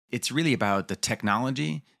it's really about the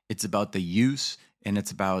technology, it's about the use, and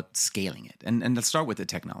it's about scaling it. And let's start with the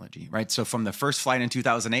technology, right? So from the first flight in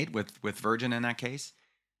 2008 with Virgin in that case,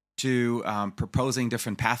 to proposing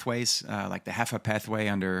different pathways, like the HEFA pathway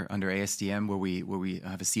under ASTM, where we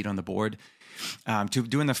have a seat on the board, to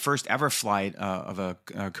doing the first ever flight of a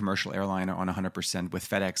commercial airliner on 100% with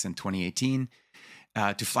FedEx in 2018,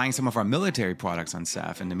 to flying some of our military products on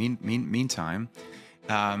SAF in the meantime.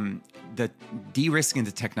 The de-risking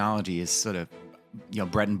the technology is sort of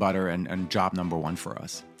bread and butter and job number one for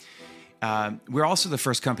us. We're also the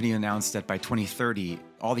first company to announce that by 2030,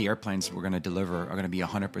 all the airplanes we're going to deliver are going to be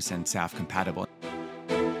 100% SAF-compatible.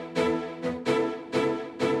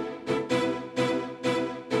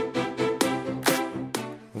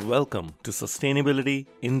 Welcome to Sustainability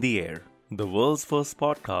in the Air, the world's first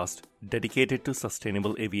podcast dedicated to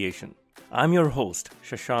sustainable aviation. I'm your host,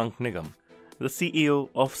 Shashank Nigam, the CEO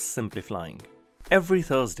of Simpliflying. Every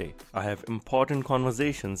Thursday, I have important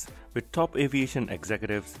conversations with top aviation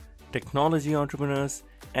executives, technology entrepreneurs,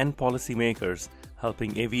 and policymakers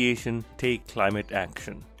helping aviation take climate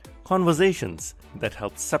action. Conversations that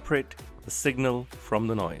help separate the signal from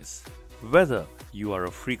the noise. Whether you are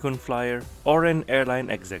a frequent flyer or an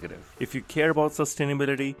airline executive, if you care about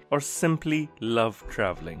sustainability or simply love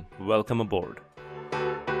traveling, welcome aboard.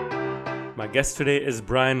 My guest today is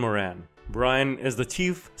Brian Moran. Brian is the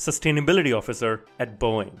Chief Sustainability Officer at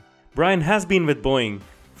Boeing. Brian has been with Boeing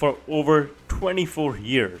for over 24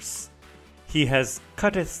 years. He has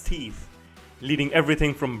cut his teeth leading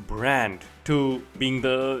everything from brand to being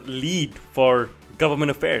the lead for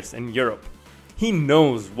government affairs in Europe. He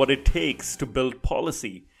knows what it takes to build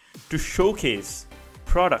policy, to showcase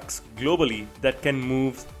products globally that can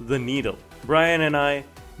move the needle. Brian and I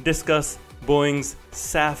discuss Boeing's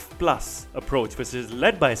SAF Plus approach, which is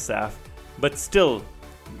led by SAF, but still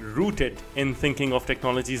rooted in thinking of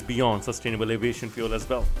technologies beyond sustainable aviation fuel as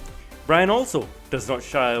well. Brian also does not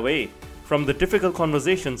shy away from the difficult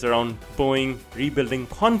conversations around Boeing rebuilding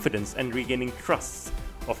confidence and regaining trust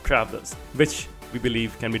of travelers, which we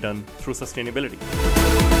believe can be done through sustainability.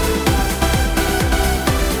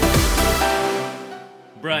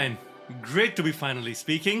 Brian, great to be finally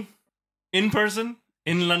speaking in person,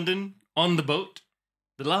 in London, on the boat.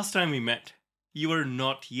 The last time we met, you were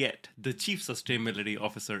not yet the Chief Sustainability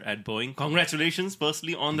Officer at Boeing. Congratulations,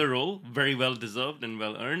 firstly, on the role. Very well deserved and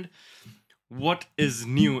well earned. What is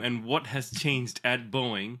new and what has changed at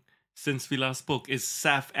Boeing since we last spoke? Is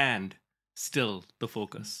SAF and still the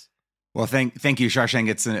focus? Well, thank you, Shashank.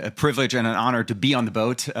 It's a privilege and an honor to be on the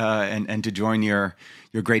boat and to join your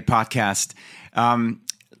great podcast.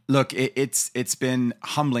 Look, it's been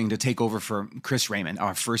humbling to take over for Chris Raymond,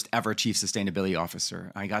 our first ever Chief Sustainability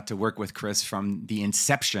Officer. I got to work with Chris from the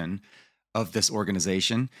inception of this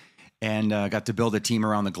organization and got to build a team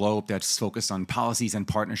around the globe that's focused on policies and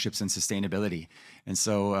partnerships and sustainability. And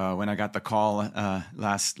so when I got the call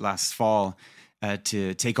last fall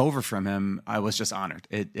to take over from him, I was just honored.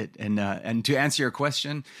 And to answer your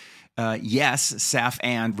question, yes, SAF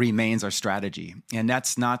and remains our strategy. And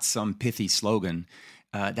that's not some pithy slogan.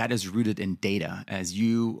 That is rooted in data. As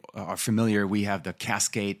you are familiar, we have the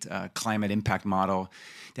Cascade climate impact model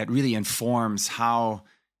that really informs how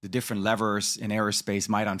the different levers in aerospace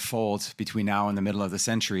might unfold between now and the middle of the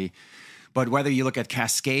century. But whether you look at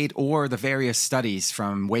Cascade or the various studies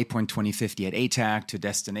from Waypoint 2050 at ATAC to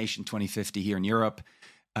Destination 2050 here in Europe,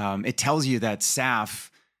 it tells you that SAF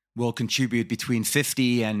will contribute between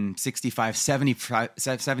 50 and 65,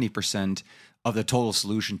 70% of the total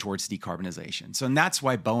solution towards decarbonization. So and that's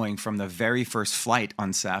why Boeing, from the very first flight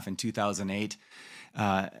on SAF in 2008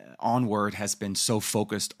 onward, has been so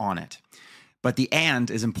focused on it. But the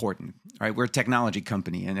and is important, right? We're a technology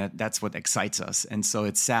company, and that's what excites us. And so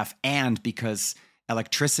it's SAF and because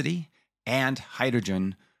electricity and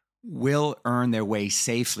hydrogen will earn their way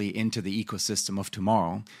safely into the ecosystem of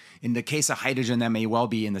tomorrow. In the case of hydrogen, that may well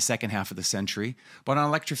be in the second half of the century. But on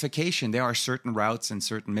electrification, there are certain routes and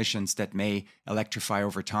certain missions that may electrify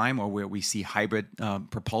over time, or where we see hybrid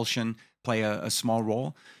propulsion play a small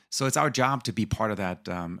role. So it's our job to be part of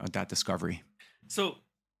that discovery. So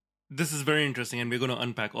this is very interesting, and we're going to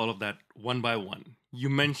unpack all of that one by one. You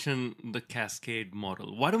mentioned the Cascade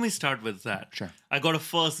model. Why don't we start with that? Sure. I got a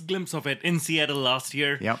first glimpse of it in Seattle last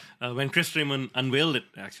year. Yep. When Chris Raymond unveiled it,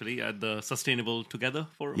 actually, at the Sustainable Together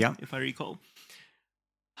Forum, yep, if I recall.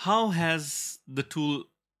 How has the tool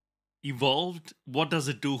evolved? What does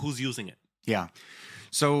it do? Who's using it? Yeah.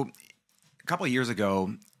 So a couple of years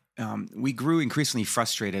ago, we grew increasingly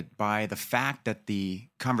frustrated by the fact that the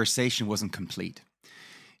conversation wasn't complete.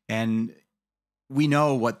 And we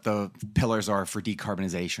know what the pillars are for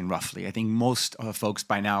decarbonization, roughly. I think most folks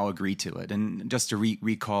by now agree to it. And just to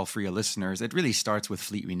recall for your listeners, it really starts with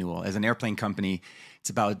fleet renewal. As an airplane company, it's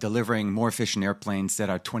about delivering more efficient airplanes that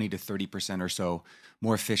are 20 to 30% or so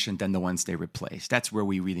more efficient than the ones they replace. That's where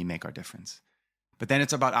we really make our difference. But then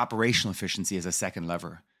it's about operational efficiency as a second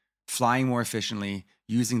lever. Flying more efficiently,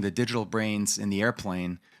 using the digital brains in the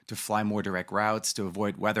airplane to fly more direct routes, to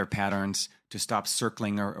avoid weather patterns, to stop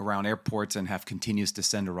circling around airports and have continuous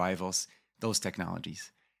descent arrivals, those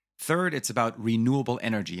technologies. Third, it's about renewable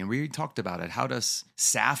energy. And we already talked about it. How does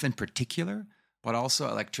SAF in particular, but also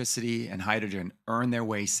electricity and hydrogen earn their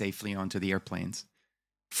way safely onto the airplanes?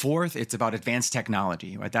 Fourth, it's about advanced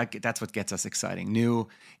technology. Right? That's what gets us exciting. New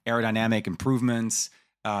aerodynamic improvements,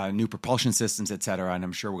 new propulsion systems, et cetera. And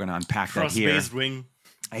I'm sure we're going to unpack that here. Truss-braced wing.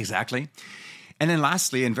 Exactly. And then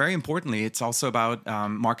lastly, and very importantly, it's also about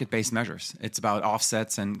market-based measures. It's about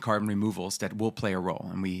offsets and carbon removals that will play a role.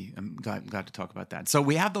 And I'm glad to talk about that. So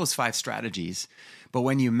we have those 5 strategies. But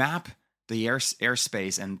when you map the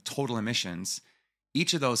airspace and total emissions,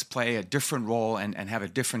 each of those play a different role and have a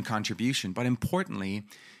different contribution. But importantly,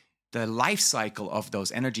 the life cycle of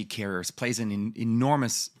those energy carriers plays an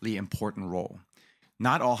enormously important role.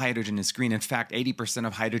 Not all hydrogen is green. In fact, 80%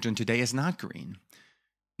 of hydrogen today is not green.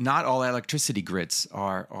 Not all electricity grids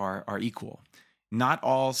are equal. Not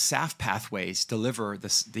all SAF pathways deliver the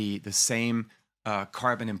same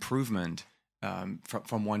carbon improvement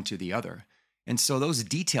from one to the other. And so those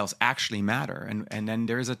details actually matter. And then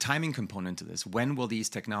there's a timing component to this. When will these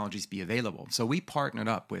technologies be available? So we partnered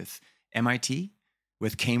up with MIT,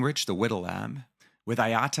 with Cambridge, the Whittle Lab, with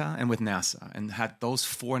IATA, and with NASA, and had those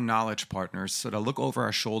 4 knowledge partners sort of look over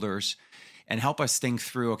our shoulders and help us think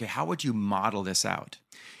through, okay, how would you model this out?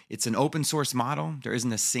 It's an open source model. There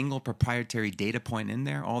isn't a single proprietary data point in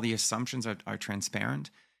there. All the assumptions are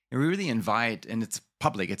transparent. And we really invite, and it's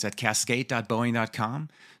public, it's at cascade.boeing.com.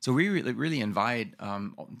 So we really invite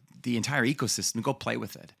the entire ecosystem to go play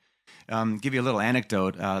with it. Give you a little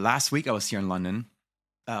anecdote. Last week I was here in London.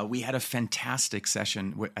 We had a fantastic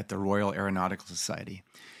session at the Royal Aeronautical Society.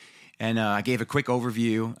 And I gave a quick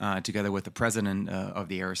overview together with the president of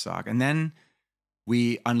the AERSOC. And then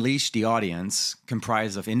we unleashed the audience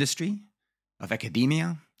comprised of industry, of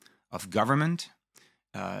academia, of government,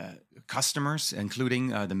 customers, including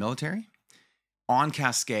the military, on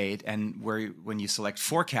Cascade. And when you select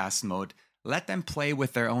forecast mode, let them play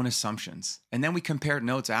with their own assumptions. And then we compared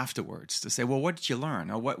notes afterwards to say, well, what did you learn?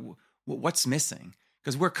 Or what's missing?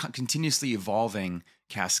 Because we're continuously evolving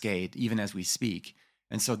Cascade, even as we speak.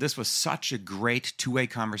 And so this was such a great two-way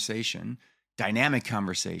conversation, dynamic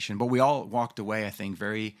conversation. But we all walked away, I think,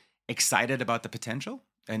 very excited about the potential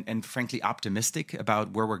and frankly optimistic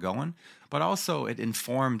about where we're going. But also it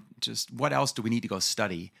informed just what else do we need to go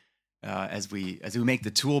study as we make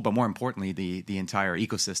the tool, but more importantly, the entire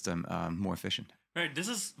ecosystem more efficient. Right. This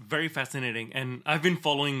is very fascinating. And I've been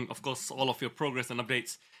following, of course, all of your progress and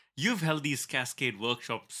updates. You've held these Cascade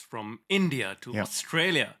workshops from India to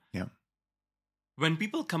Australia. Yeah. When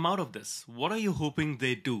people come out of this, what are you hoping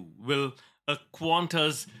they do? Will a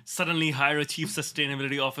Qantas suddenly hire a chief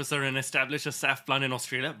sustainability officer and establish a SAF plant in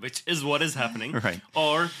Australia, which is what is happening? Right.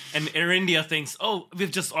 Or an Air India thinks, oh,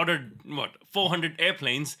 we've just ordered, 400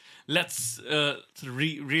 airplanes. Let's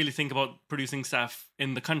really think about producing SAF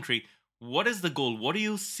in the country. What is the goal? What do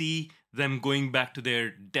you see them going back to their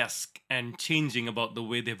desk and changing about the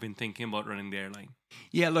way they've been thinking about running the airline?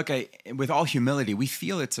 Yeah, look, with all humility, we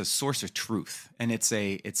feel it's a source of truth, and it's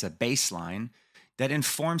a baseline that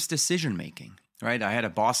informs decision making. Right? I had a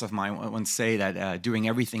boss of mine once say that doing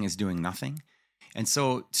everything is doing nothing, and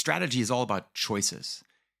so strategy is all about choices,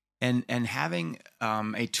 and having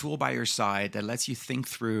a tool by your side that lets you think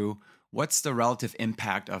through what's the relative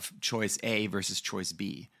impact of choice A versus choice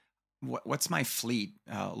B. What's my fleet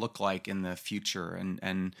look like in the future,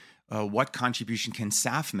 and what contribution can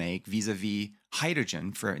SAF make vis-a-vis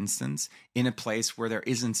hydrogen, for instance, in a place where there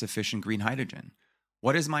isn't sufficient green hydrogen?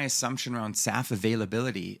 What is my assumption around SAF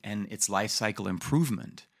availability and its life cycle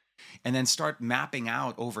improvement? And then start mapping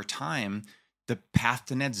out over time the path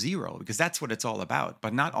to net zero, because that's what it's all about.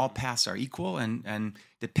 But not all paths are equal, and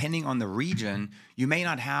depending on the region, you may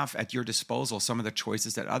not have at your disposal some of the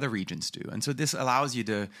choices that other regions do. And so this allows you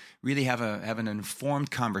to really have an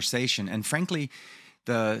informed conversation. And frankly,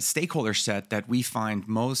 the stakeholder set that we find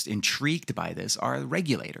most intrigued by this are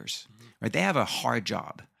regulators. Right? They have a hard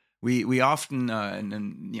job. We often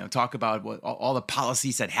talk about all the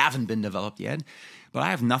policies that haven't been developed yet, but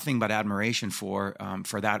I have nothing but admiration for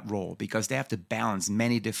that role, because they have to balance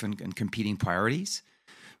many different and competing priorities.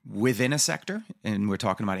 within a sector, and we're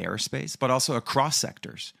talking about aerospace, but also across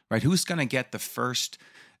sectors, right? Who's going to get the first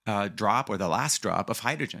drop or the last drop of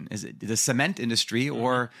hydrogen? Is it the cement industry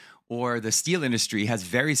or the steel industry has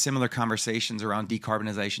very similar conversations around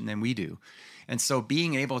decarbonization than we do. And so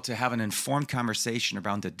being able to have an informed conversation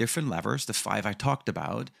around the different levers, the 5 I talked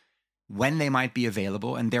about, when they might be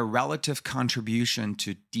available and their relative contribution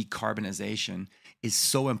to decarbonization is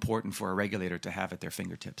so important for a regulator to have at their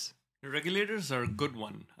fingertips. Regulators are a good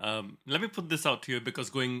one. Let me put this out to you because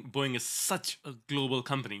Boeing is such a global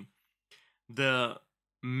company. The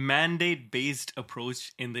mandate-based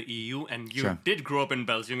approach in the EU, and you did grow up in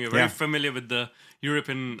Belgium, you're very familiar with the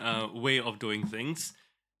European way of doing things.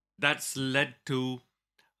 That's led to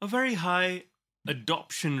a very high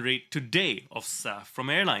adoption rate today of SAF from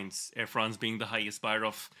airlines. Air France being the highest buyer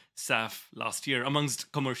of SAF last year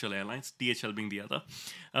amongst commercial airlines, DHL being the other.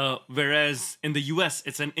 Whereas in the US,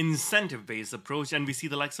 it's an incentive-based approach, and we see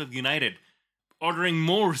the likes of United ordering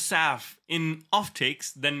more SAF in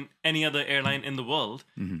offtakes than any other airline in the world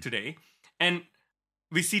today. And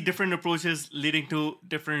we see different approaches leading to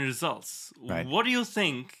different results. Right. What do you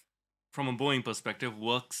think, from a Boeing perspective,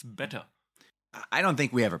 works better? I don't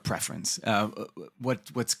think we have a preference.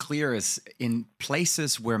 What's clear is in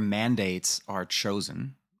places where mandates are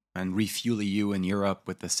chosen, and Refuel EU in Europe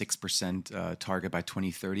with the 6% target by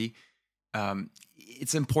 2030,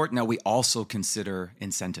 it's important that we also consider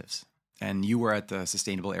incentives. And you were at the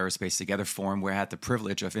Sustainable Aerospace Together Forum, where I had the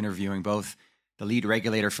privilege of interviewing both the lead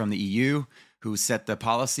regulator from the EU, who set the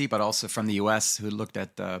policy, but also from the US, who looked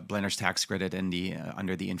at the blender's tax credit and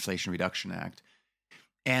under the Inflation Reduction Act.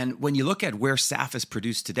 And when you look at where SAF is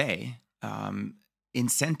produced today,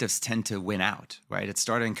 incentives tend to win out, right? It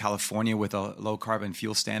started in California with a low carbon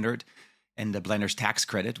fuel standard and the blender's tax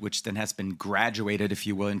credit, which then has been graduated, if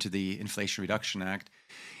you will, into the Inflation Reduction Act.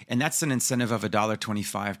 And that's an incentive of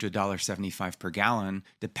 $1.25 to $1.75 per gallon,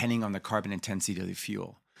 depending on the carbon intensity of the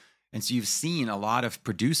fuel. And so you've seen a lot of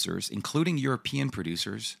producers, including European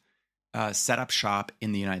producers, set up shop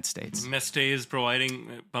in the United States. Neste is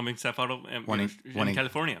pumping SAF out of in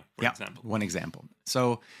California, for example. One example.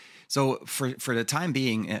 So for the time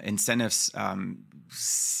being, incentives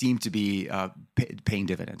seem to be paying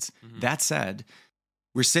dividends. That said,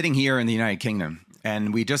 we're sitting here in the United Kingdom,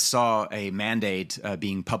 and we just saw a mandate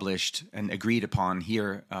being published and agreed upon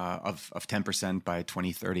here of 10% by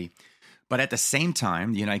 2030. But at the same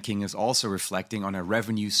time, the United Kingdom is also reflecting on a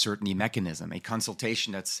revenue certainty mechanism, a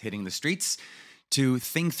consultation that's hitting the streets to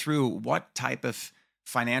think through what type of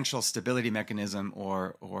financial stability mechanism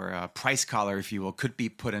or price collar, if you will, could be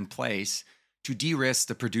put in place to de-risk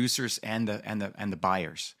the producers and the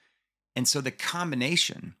buyers. And so the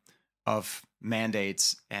combination of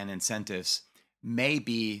mandates and incentives may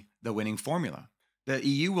be the winning formula. The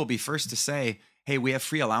EU will be first to say, hey, we have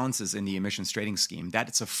free allowances in the emissions trading scheme. That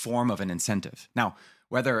it's a form of an incentive. Now,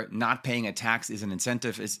 whether not paying a tax is an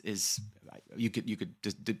incentive is you could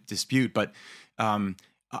dispute, but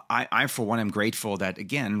I for one am grateful that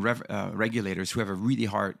again regulators who have a really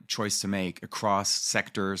hard choice to make across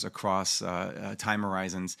sectors, across time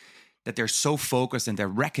horizons, that they're so focused and they're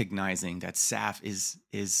recognizing that SAF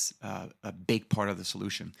is a big part of the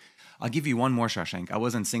solution. I'll give you one more, Shashank. I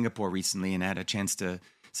was in Singapore recently and had a chance to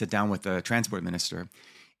sit down with the transport minister.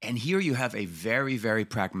 And here you have a very, very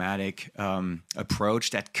pragmatic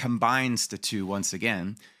approach that combines the two once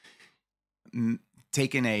again,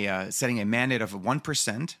 setting a mandate of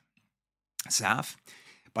 1% SAF,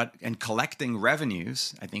 and collecting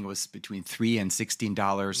revenues. I think it was between $3 and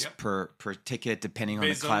 $16 per ticket, depending on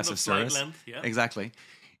the class of service. Length, yeah. Exactly.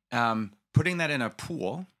 Putting that in a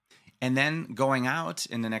pool, and then going out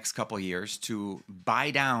in the next couple of years to buy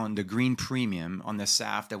down the green premium on the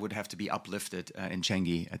SAF that would have to be uplifted in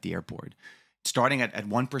Changi at the airport. Starting at 1%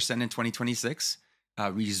 in 2026,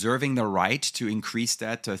 reserving the right to increase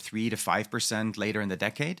that to 3 to 5% later in the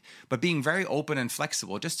decade, but being very open and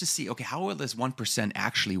flexible just to see, okay, how will this 1%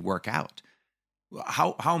 actually work out?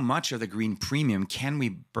 How much of the green premium can we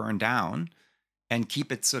burn down and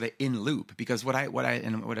keep it sort of in loop? Because what I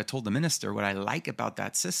told the minister, what I like about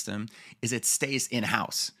that system is it stays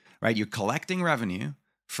in-house, right? You're collecting revenue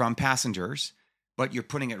from passengers, but you're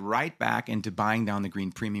putting it right back into buying down the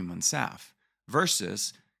green premium on SAF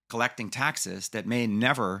versus collecting taxes that may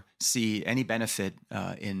never see any benefit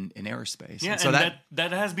in aerospace. Yeah, and so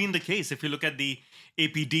that has been the case. If you look at the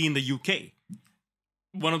APD in the UK,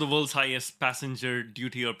 one of the world's highest passenger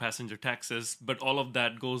duty or passenger taxes, but all of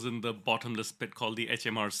that goes in the bottomless pit called the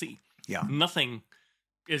HMRC. Yeah. None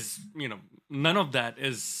of that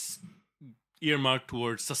is earmarked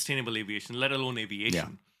towards sustainable aviation, let alone aviation. Yeah.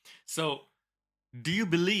 So do you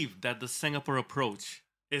believe that the Singapore approach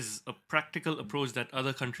is a practical approach that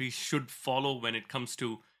other countries should follow when it comes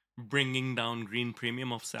to bringing down green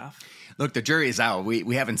premium of SAF? Look, the jury is out.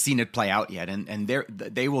 We haven't seen it play out yet, and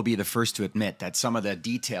they will be the first to admit that some of the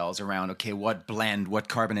details around, okay, what blend, what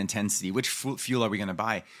carbon intensity, which fuel are we going to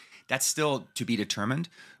buy, that's still to be determined.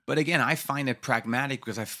 But again, I find it pragmatic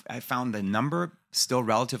because I found the number still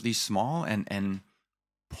relatively small and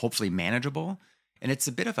hopefully manageable. And it's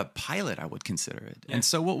a bit of a pilot, I would consider it. Yeah. And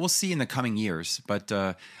so we'll see in the coming years. But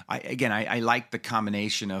I like the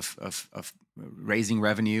combination of raising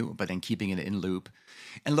revenue, but then keeping it in loop.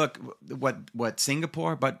 And look, what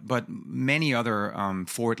Singapore, but many other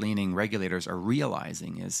forward-leaning regulators are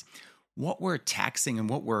realizing is what we're taxing and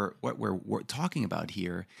what we're talking about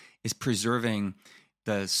here is preserving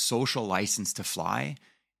the social license to fly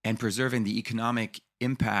and preserving the economic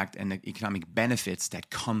impact and the economic benefits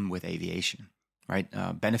that come with aviation. Right,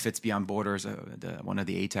 benefits beyond borders. One of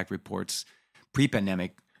the ATAC reports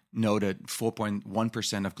pre-pandemic noted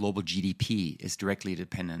 4.1% of global GDP is directly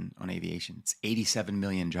dependent on aviation. It's 87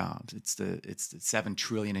 million jobs. It's the 7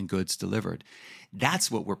 trillion in goods delivered.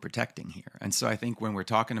 That's what we're protecting here. And so I think when we're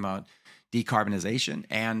talking about decarbonization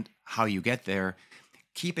and how you get there,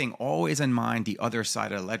 keeping always in mind the other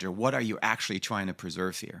side of the ledger. What are you actually trying to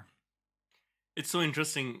preserve here? It's so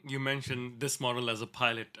interesting you mentioned this model as a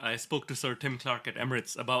pilot. I spoke to Sir Tim Clark at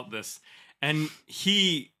Emirates about this, and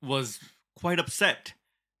he was quite upset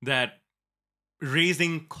that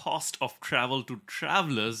raising cost of travel to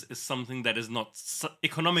travelers is something that is not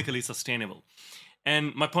economically sustainable.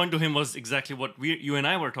 And my point to him was exactly what you and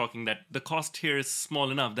I were talking, that the cost here is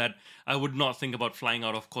small enough that I would not think about flying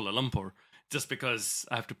out of Kuala Lumpur just because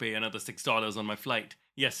I have to pay another $6 on my flight.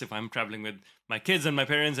 Yes, if I'm traveling with my kids and my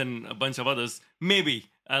parents and a bunch of others, maybe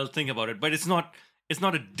I'll think about it. But it's not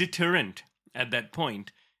a deterrent at that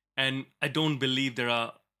point. And I don't believe there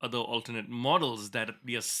are other alternate models that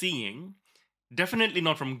we are seeing. Definitely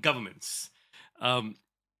not from governments.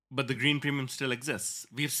 But the green premium still exists.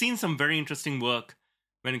 We've seen some very interesting work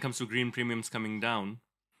when it comes to green premiums coming down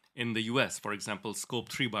in the US, for example, Scope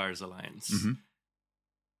 3 Buyers Alliance. Mm-hmm.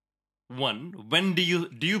 One, when do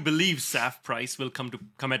you believe SAF price will come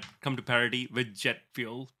to parity with jet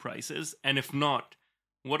fuel prices? And if not,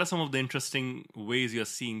 what are some of the interesting ways you're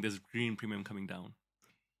seeing this green premium coming down?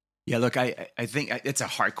 Yeah, look, I think it's a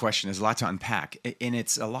hard question. There's a lot to unpack. And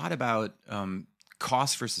it's a lot about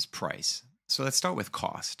cost versus price. So let's start with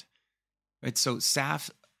cost. Right? So SAF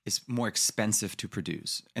is more expensive to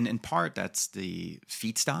produce. And in part, that's the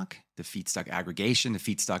feedstock aggregation, the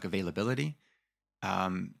feedstock availability.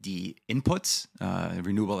 The inputs,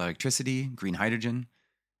 renewable electricity, green hydrogen,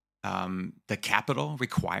 the capital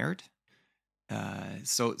required.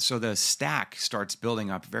 So the stack starts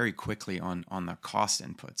building up very quickly on the cost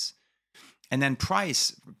inputs. And then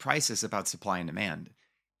price is about supply and demand.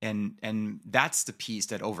 And that's the piece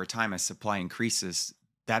that over time, as supply increases,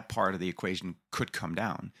 that part of the equation could come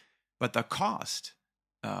down. But the cost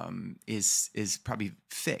is probably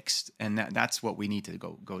fixed. And that's what we need to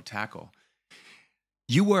go tackle.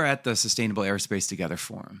 You were at the Sustainable Aerospace Together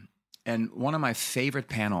Forum, and one of my favorite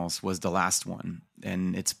panels was the last one,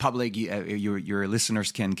 and it's public. Your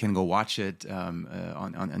listeners can go watch it on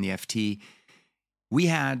the FT. We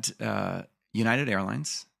had United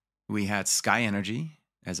Airlines, we had Sky Energy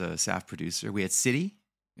as a SAF producer, we had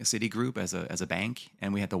Citigroup as a bank,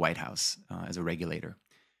 and we had the White House as a regulator.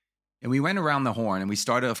 And we went around the horn, and we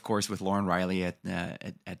started, of course, with Lauren Riley at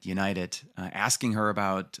United, asking her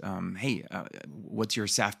about, what's your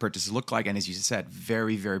SAF purchases look like? And as you said,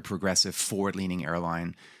 very, very progressive, forward-leaning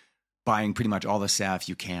airline, buying pretty much all the SAF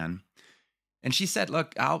you can. And she said,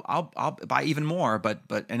 "Look, I'll buy even more, but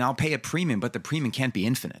I'll pay a premium, but the premium can't be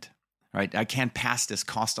infinite, right? I can't pass this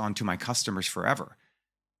cost on to my customers forever."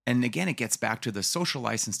 And again, it gets back to the social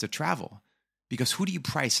license to travel, because who do you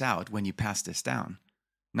price out when you pass this down?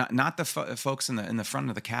 Not the folks in the front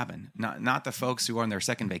of the cabin, not the folks who are on their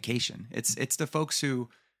second vacation. It's the folks who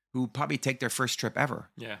probably take their first trip ever.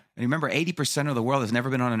 Yeah. And remember, 80% of the world has never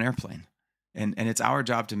been on an airplane, and it's our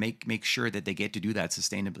job to make sure that they get to do that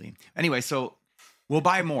sustainably. Anyway, so we'll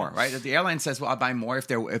buy more, right? The airline says, "Well, I'll buy more if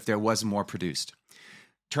there was more produced."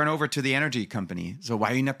 Turn over to the energy company. So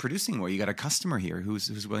why are you not producing more? You got a customer here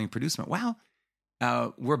who's willing to produce more. Well,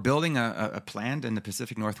 we're building a plant in the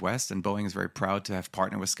Pacific Northwest, and Boeing is very proud to have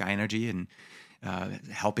partnered with Sky Energy and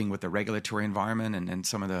helping with the regulatory environment and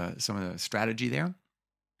some of the strategy there.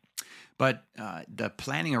 But the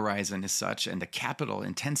planning horizon is such, and the capital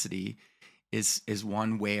intensity is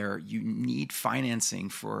one where you need financing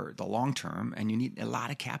for the long term, and you need a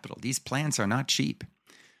lot of capital. These plants are not cheap.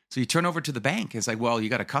 So you turn over to the bank. It's like, well, you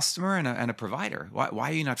got a customer and a provider. Why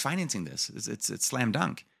are you not financing this? It's slam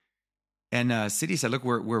dunk. And Citi said, look,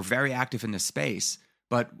 we're very active in this space,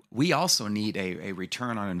 but we also need a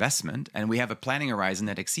return on investment. And we have a planning horizon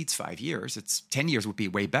that exceeds 5 years. 10 years would be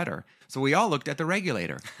way better. So we all looked at the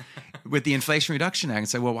regulator with the Inflation Reduction Act and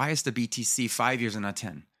said, well, why is the BTC 5 years and not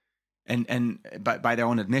 10? And by their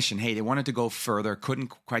own admission, hey, they wanted to go further, couldn't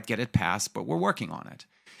quite get it passed, but we're working on it.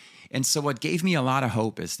 And so what gave me a lot of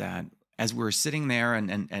hope is that as we were sitting there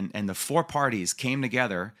and the four parties came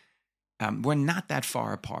together, we're not that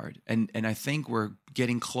far apart. And I think we're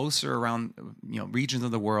getting closer around regions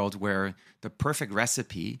of the world where the perfect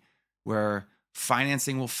recipe, where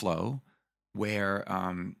financing will flow, where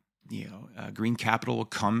green capital will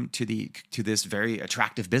come to this very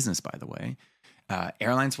attractive business, by the way.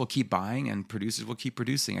 Airlines will keep buying and producers will keep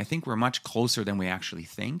producing. I think we're much closer than we actually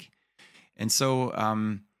think. And so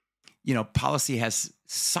policy has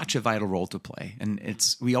such a vital role to play, and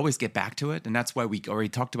we always get back to it, and that's why we already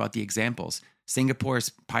talked about the examples. Singapore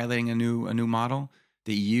is piloting a new model.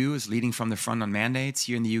 The EU is leading from the front on mandates.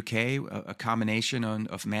 Here in the UK, a combination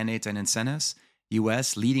of mandates and incentives.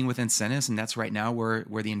 US leading with incentives, and that's right now where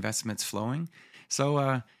the investment's flowing.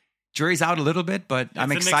 So jury's out a little bit, but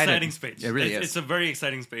I'm excited. It's an exciting space. It really is. It's a very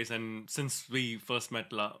exciting space, and since we first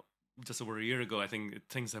met just over a year ago, I think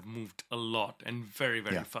things have moved a lot and very,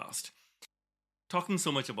 very fast. Talking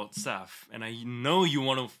so much about SAF, and I know you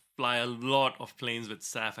want to fly a lot of planes with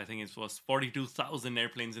SAF. I think it was 42,000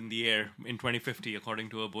 airplanes in the air in 2050, according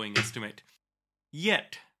to a Boeing estimate.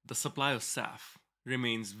 Yet, the supply of SAF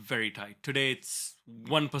remains very tight. Today, it's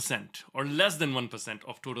 1% or less than 1%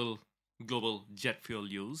 of total global jet fuel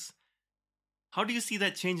use. How do you see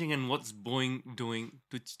that changing, and what's Boeing doing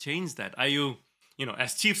to change that? Are you,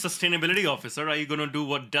 as Chief Sustainability Officer, are you going to do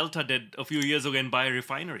what Delta did a few years ago and buy a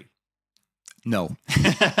refinery? No.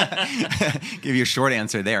 Give you a short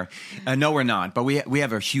answer there. No, we're not. But we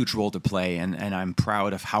have a huge role to play, and I'm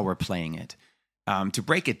proud of how we're playing it. To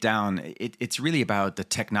break it down, it's really about the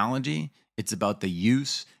technology, it's about the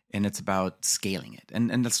use, and it's about scaling it.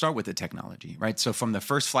 And let's start with the technology, right? So from the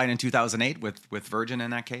first flight in 2008 with Virgin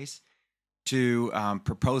in that case, to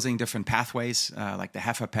proposing different pathways, like the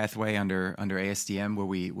HEFA pathway under ASTM, where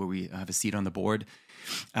we have a seat on the board,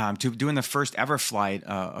 to doing the first ever flight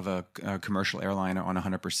of a commercial airliner on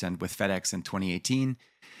 100% with FedEx in 2018,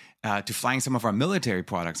 to flying some of our military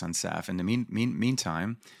products on SAF. In the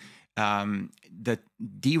meantime, the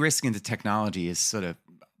de-risking the technology is sort of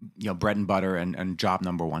bread and butter and job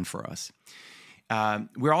number one for us.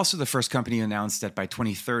 We're also the first company to announce that by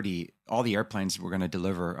 2030, all the airplanes we're going to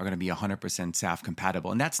deliver are going to be 100%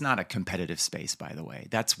 SAF-compatible. And that's not a competitive space, by the way.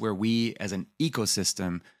 That's where we, as an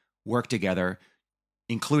ecosystem, work together,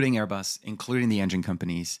 including Airbus, including the engine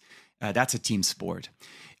companies. That's a team sport.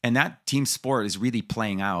 And that team sport is really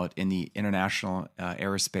playing out in the International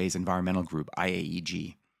Aerospace Environmental Group,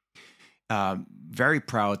 IAEG. Very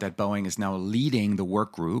proud that Boeing is now leading the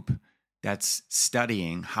work group that's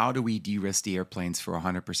studying how do we de-risk the airplanes for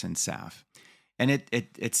 100% SAF. And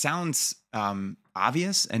it sounds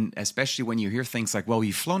obvious, and especially when you hear things like, well,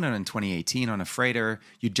 you've flown it in 2018 on a freighter,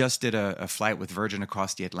 you just did a flight with Virgin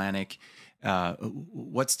across the Atlantic.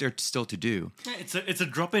 What's there still to do? Yeah, it's a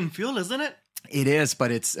drop-in fuel, isn't it? It is, but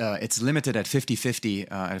it's limited at 50-50,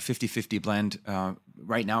 a 50-50 blend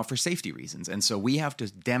right now for safety reasons. And so we have to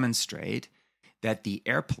demonstrate that the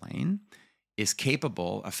airplane is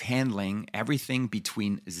capable of handling everything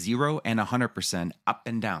between 0 and 100% up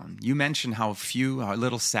and down. You mentioned how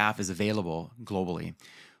little SAF is available globally.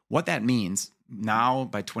 What that means now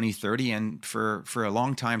by 2030 and for a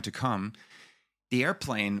long time to come, the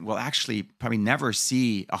airplane will actually probably never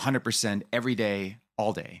see 100% every day,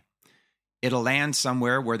 all day. It'll land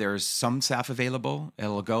somewhere where there's some SAF available.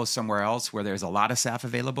 It'll go somewhere else where there's a lot of SAF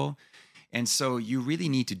available. And so you really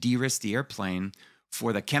need to de-risk the airplane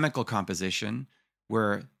for the chemical composition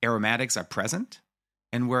where aromatics are present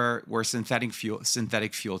and where synthetic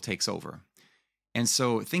fuel takes over. And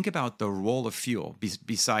so think about the role of fuel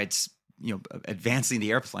besides advancing the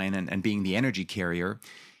airplane and being the energy carrier.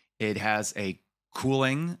 It has a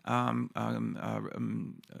cooling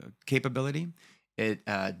capability.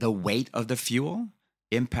 The weight of the fuel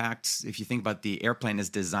impacts, if you think about the airplane is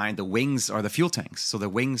designed, the wings are the fuel tanks. So the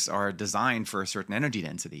wings are designed for a certain energy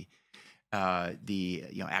density.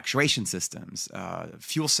 The actuation systems,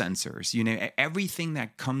 fuel sensors, everything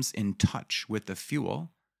that comes in touch with the fuel,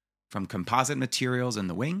 from composite materials in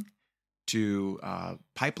the wing to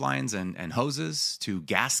pipelines and hoses to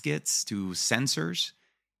gaskets to sensors,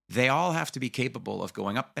 they all have to be capable of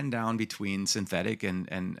going up and down between synthetic and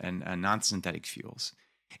non-synthetic fuels.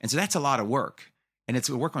 And so that's a lot of work. And it's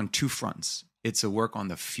a work on two fronts. It's a work on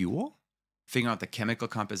the fuel, figuring out the chemical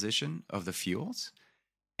composition of the fuels,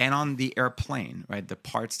 and on the airplane, right? The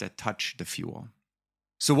parts that touch the fuel.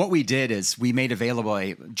 So what we did is we made available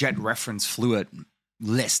a jet reference fluid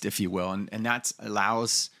list, if you will, and that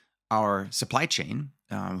allows our supply chain,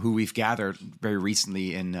 who we've gathered very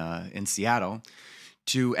recently in Seattle,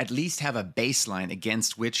 to at least have a baseline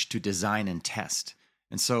against which to design and test.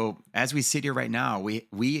 And so as we sit here right now, we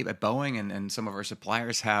at Boeing and some of our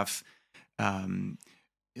suppliers have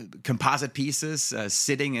composite pieces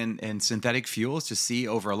sitting in synthetic fuels to see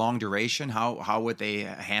over a long duration how would they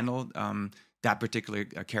handle that particular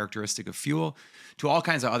characteristic of fuel, to all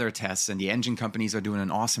kinds of other tests. And the engine companies are doing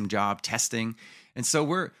an awesome job testing. And so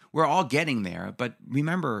we're all getting there. But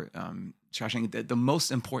remember, Shashank, the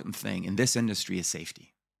most important thing in this industry is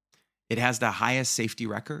safety. It has the highest safety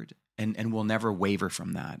record and will never waver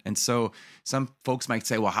from that. And so some folks might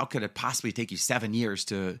say, well, how could it possibly take you 7 years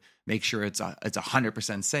to make sure it's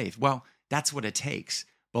 100% safe? Well, that's what it takes,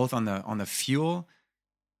 both on the fuel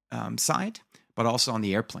side, but also on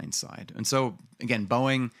the airplane side. And so, again,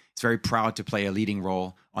 Boeing is very proud to play a leading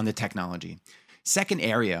role on the technology. Second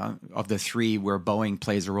area of the three where Boeing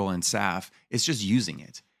plays a role in SAF is just using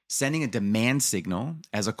it, sending a demand signal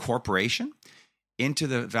as a corporation into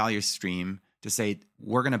the value stream to say,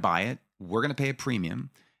 we're going to buy it, we're going to pay a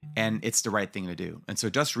premium, and it's the right thing to do. And so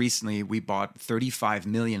just recently, we bought 35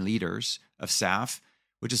 million liters of SAF,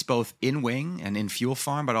 which is both in wing and in fuel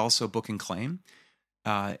farm, but also book and claim,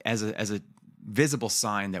 as a visible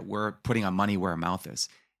sign that we're putting our money where our mouth is.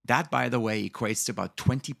 That, by the way, equates to about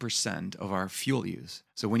 20% of our fuel use.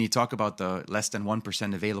 So when you talk about the less than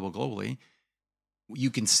 1% available globally, you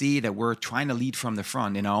can see that we're trying to lead from the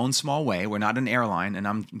front in our own small way. We're not an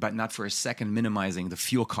airline, but not for a second minimizing the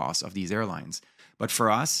fuel costs of these airlines. But for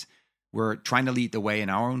us, we're trying to lead the way in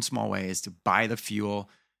our own small ways to buy the fuel,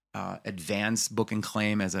 advance book and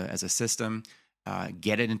claim as a system,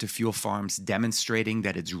 get it into fuel farms, demonstrating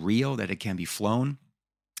that it's real, that it can be flown.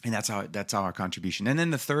 And that's our contribution. And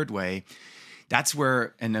then the third way, that's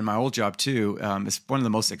where, and in my old job too, is one of the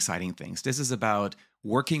most exciting things. This is about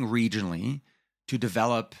working regionally to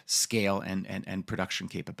develop scale and production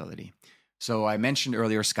capability. So I mentioned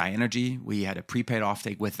earlier Sky Energy. We had a prepaid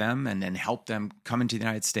offtake with them and then helped them come into the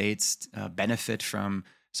United States, benefit from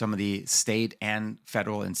some of the state and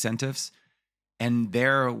federal incentives. And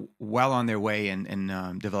they're well on their way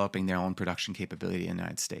in developing their own production capability in the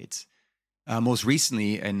United States. Most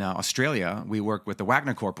recently in Australia, we worked with the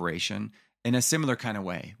Wagner Corporation in a similar kind of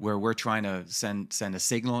way, where we're trying to send a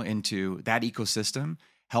signal into that ecosystem,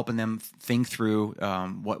 helping them think through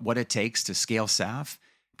what it takes to scale SAF.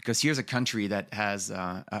 Because here's a country that has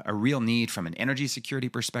a real need from an energy security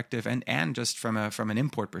perspective and just from an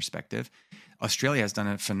import perspective. Australia has done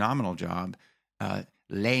a phenomenal job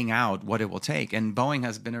laying out what it will take. And Boeing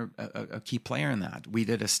has been a key player in that. We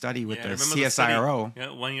did a study with the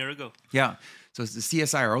CSIRO. 1 year ago. Yeah. So it's the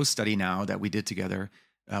CSIRO study now that we did together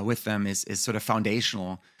with them is sort of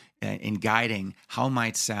foundational in guiding how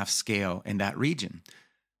might SAF scale in that region.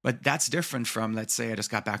 But that's different from, let's say, I just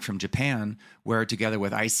got back from Japan, where together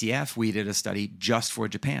with ICF, we did a study just for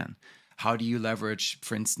Japan. How do you leverage,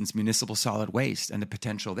 for instance, municipal solid waste and the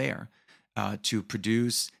potential there to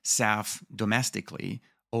produce SAF domestically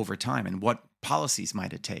over time? And what policies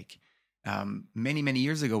might it take? Many, many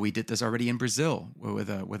years ago, we did this already in Brazil with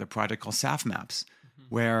a project called SAF Maps,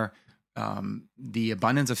 where the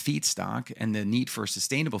abundance of feedstock and the need for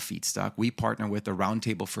sustainable feedstock, we partner with the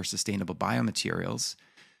Roundtable for Sustainable Biomaterials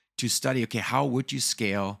to study, okay, how would you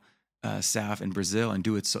scale SAF in Brazil and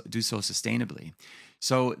do so sustainably?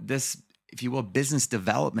 So this, if you will, business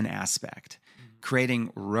development aspect, creating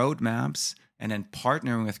roadmaps and then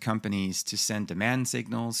partnering with companies to send demand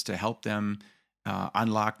signals to help them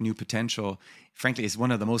unlock new potential, frankly, is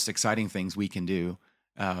one of the most exciting things we can do.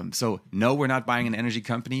 So no, we're not buying an energy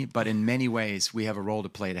company, but in many ways, we have a role to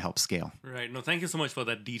play to help scale. Right. No, thank you so much for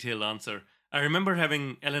that detailed answer. I remember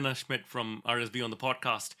having Elena Schmidt from RSB on the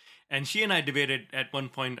podcast, and she and I debated at one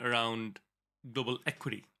point around global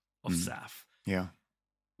equity of SAF. Yeah.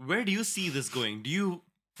 Where do you see this going? Do you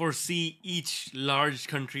foresee each large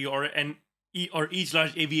country or each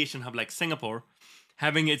large aviation hub like Singapore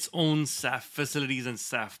having its own SAF facilities and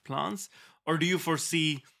SAF plants? Or do you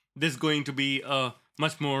foresee this going to be a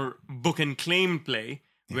much more book and claim play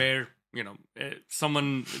where,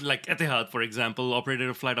 someone like Etihad, for example, operated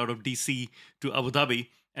a flight out of DC to Abu Dhabi,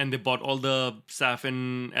 and they bought all the SAF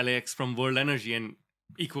in LAX from World Energy, and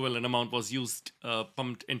equivalent amount was used,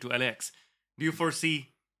 pumped into LAX. Do you foresee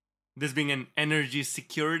this being an energy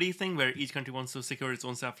security thing where each country wants to secure its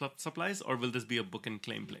own SAF supplies, or will this be a book and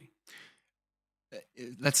claim play?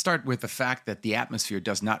 let's start with the fact that the atmosphere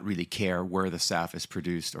does not really care where the SAF is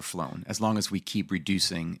produced or flown, as long as we keep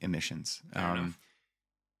reducing emissions. I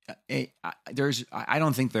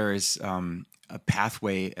don't think there is a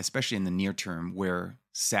pathway, especially in the near term, where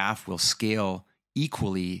SAF will scale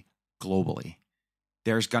equally globally.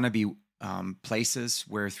 There's going to be places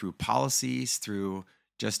where through policies, through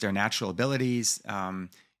just their natural abilities,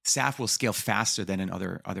 SAF will scale faster than in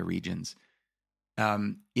other regions.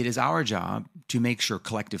 It is our job to make sure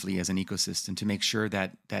collectively as an ecosystem to make sure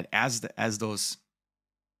that as those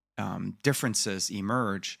differences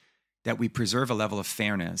emerge, that we preserve a level of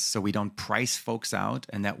fairness so we don't price folks out,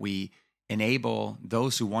 and that we enable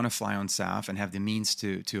those who want to fly on SAF and have the means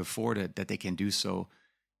to afford it, that they can do so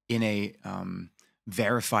in a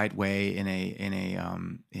verified way, in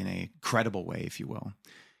a credible way, if you will.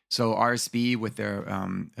 So RSB with their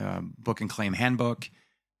book and claim handbook,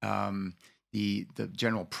 the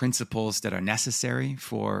general principles that are necessary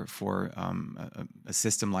for a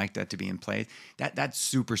system like that to be in place, that's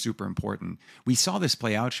super, super important. We saw this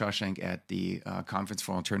play out, Shashank, at the Conference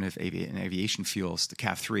for Alternative Aviation Fuels, the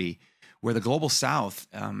CAF3, where the Global South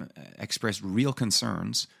expressed real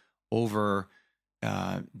concerns over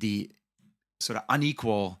the sort of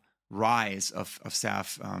unequal rise of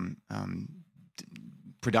SAF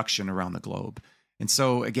production around the globe. And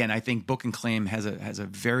so, again, I think book and claim has a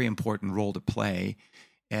very important role to play.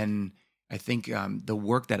 And I think the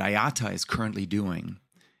work that IATA is currently doing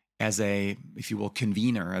as a, if you will,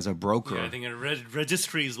 convener, as a broker. Yeah, I think a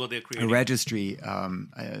registry is what they're creating. A registry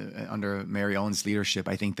under Mary Owen's leadership.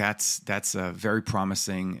 I think that's very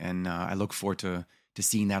promising. And I look forward to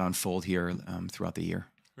seeing that unfold here throughout the year.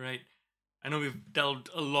 Right. I know we've delved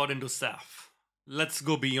a lot into SAF. Let's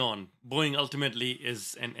go beyond. Boeing ultimately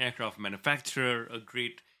is an aircraft manufacturer, a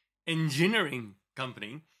great engineering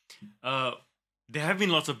company. There have been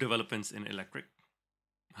lots of developments in electric,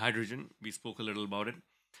 hydrogen. We spoke a little about it.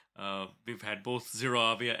 We've had both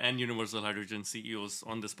ZeroAvia and Universal Hydrogen CEOs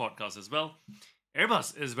on this podcast as well.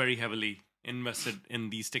 Airbus is very heavily invested in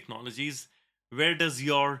these technologies. Where does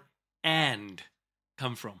your "and"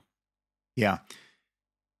 come from? Yeah.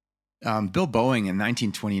 Bill Boeing in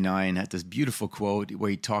 1929 had this beautiful quote where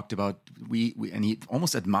he talked about and he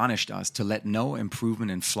almost admonished us to let no improvement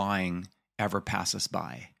in flying ever pass us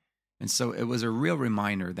by. And so it was a real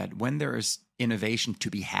reminder that when there is innovation to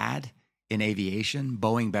be had in aviation,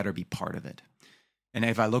 Boeing better be part of it. And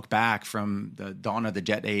if I look back from the dawn of the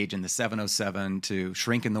jet age and the 707 to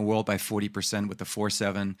shrinking the world by 40% with the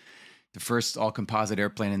 47, the first all-composite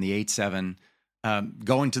airplane in the 87,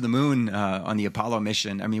 going to the moon on the Apollo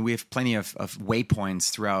mission. I mean, we have plenty of waypoints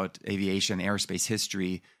throughout aviation, aerospace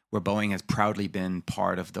history where Boeing has proudly been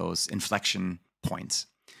part of those inflection points.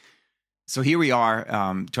 So here we are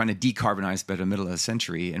trying to decarbonize by the middle of the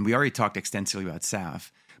century, and we already talked extensively about SAF,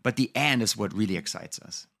 but the "and" is what really excites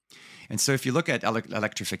us. And so if you look at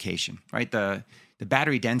electrification, right, the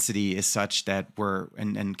battery density is such that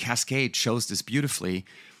and Cascade shows this beautifully,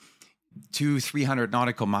 200-300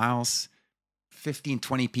 nautical miles, 15,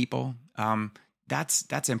 20 people,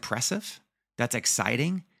 that's impressive. That's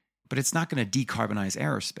exciting, but it's not going to decarbonize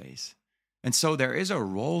aerospace. And so there is a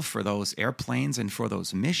role for those airplanes and for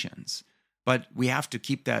those missions, but we have to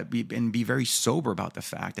keep that and be very sober about the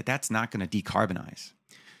fact that that's not going to decarbonize.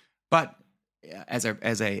 But as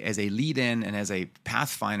a lead-in and as a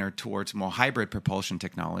pathfinder towards more hybrid propulsion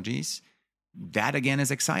technologies, that again is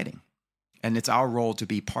exciting. And it's our role to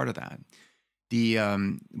be part of that.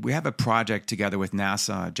 We have a project together with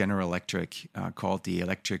NASA, General Electric, called the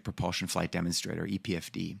Electric Propulsion Flight Demonstrator,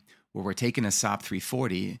 EPFD, where we're taking a SAP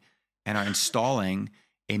 340 and are installing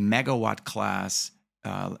a megawatt-class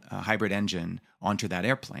hybrid engine onto that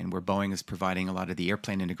airplane, where Boeing is providing a lot of the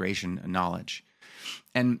airplane integration knowledge.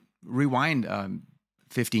 And rewind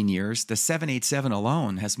 15 years, the 787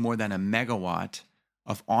 alone has more than a megawatt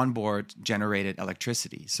of onboard generated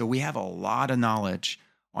electricity. So we have a lot of knowledge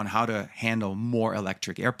on how to handle more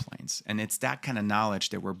electric airplanes. And it's that kind of knowledge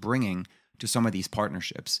that we're bringing to some of these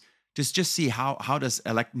partnerships. Just see how does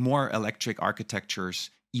more electric architectures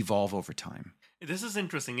evolve over time. This is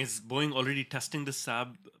interesting. Is Boeing already testing the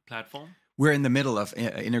SAB platform? We're in the middle of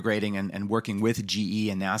integrating and working with GE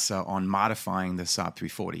and NASA on modifying the SAP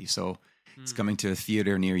 340. So it's coming to a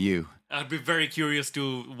theater near you. I'd be very curious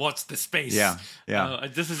to watch the space. Yeah.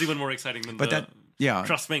 This is even more exciting than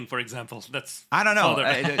truss wing, for example. I don't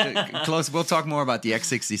know. Close. We'll talk more about the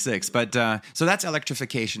X66. But so that's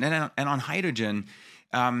electrification. And on hydrogen,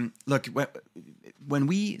 look, when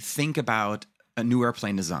we think about a new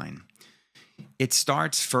airplane design, it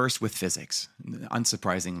starts first with physics,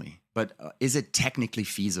 unsurprisingly. But is it technically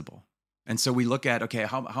feasible? And so we look at, okay,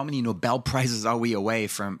 how many Nobel Prizes are we away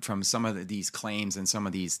from some of these claims and some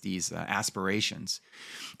of these aspirations?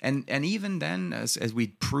 And even then, as we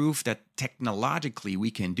prove that technologically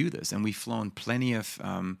we can do this, and we've flown plenty of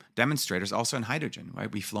demonstrators also in hydrogen,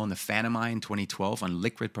 right? We've flown the Phantom-I in 2012 on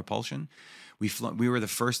liquid propulsion. We were the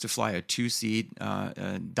first to fly a two-seat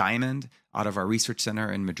Diamond out of our research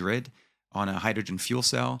center in Madrid on a hydrogen fuel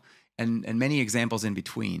cell, and many examples in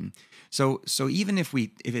between. So even if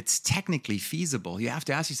it's technically feasible, you have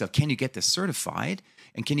to ask yourself, can you get this certified?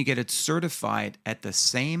 And can you get it certified at the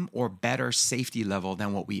same or better safety level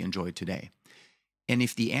than what we enjoy today? And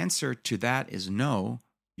if the answer to that is no,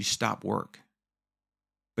 you stop work.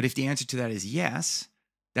 But if the answer to that is yes,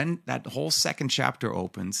 then that whole second chapter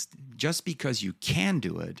opens. Just because you can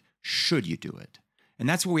do it, should you do it? And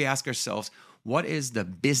that's where we ask ourselves, what is the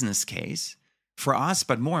business case for us,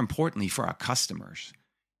 but more importantly for our customers,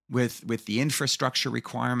 with the infrastructure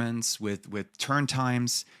requirements, with turn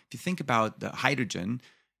times? If you think about the hydrogen,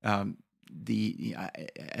 as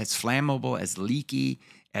flammable, as leaky,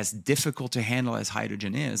 as difficult to handle as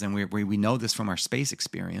hydrogen is, and we know this from our space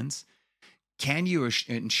experience, can you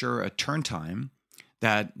ensure a turn time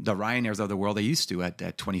that the Ryanairs of the world are used to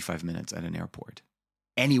at 25 minutes at an airport,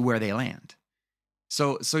 anywhere they land?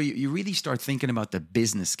 So you really start thinking about the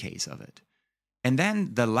business case of it. And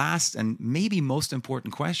then the last and maybe most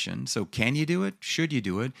important question, so can you do it? Should you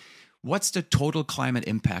do it? What's the total climate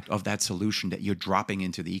impact of that solution that you're dropping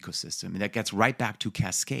into the ecosystem? And that gets right back to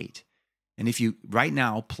Cascade. And if you right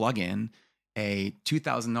now plug in a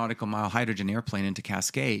 2,000 nautical mile hydrogen airplane into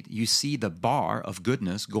Cascade, you see the bar of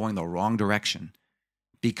goodness going the wrong direction,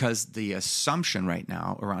 because the assumption right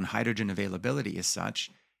now around hydrogen availability is such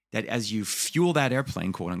that as you fuel that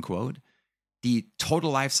airplane, quote unquote, the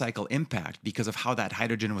total life cycle impact because of how that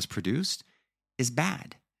hydrogen was produced is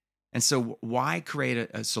bad. And so why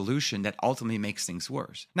create a solution that ultimately makes things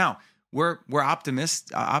worse? Now, we're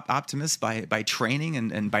optimists by training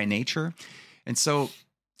and by nature. And so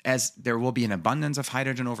as there will be an abundance of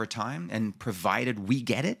hydrogen over time, and provided we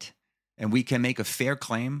get it and we can make a fair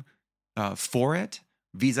claim for it,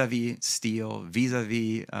 vis-a-vis steel,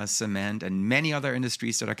 vis-a-vis cement, and many other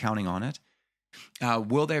industries that are counting on it,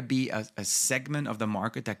 will there be a segment of the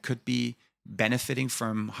market that could be benefiting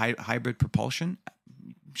from hybrid propulsion?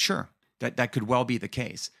 Sure, that could well be the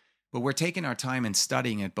case. But we're taking our time and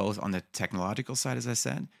studying it both on the technological side, as I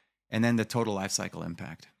said, and then the total life cycle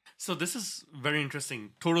impact. So this is very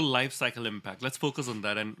interesting. Total life cycle impact. Let's focus on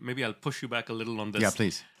that, and maybe I'll push you back a little on this. Yeah,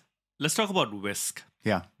 please. Let's talk about Wisk.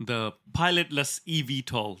 Yeah. The pilotless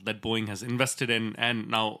eVTOL that Boeing has invested in and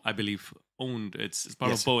now, I believe, owned. It's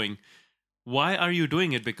part of Boeing. Why are you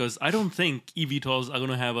doing it? Because I don't think eVTOLs are going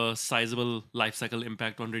to have a sizable life cycle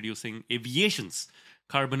impact on reducing aviation's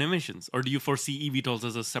carbon emissions. Or do you foresee eVTOLs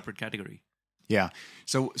as a separate category? Yeah.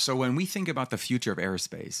 So when we think about the future of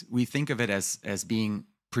aerospace, we think of it as being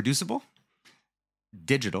producible,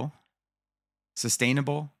 digital,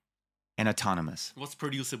 sustainable, and autonomous. What's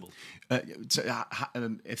producible?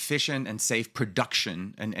 Efficient and safe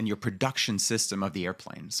production and your production system of the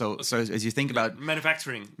airplane. So as you think about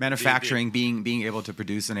manufacturing being able to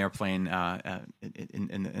produce an airplane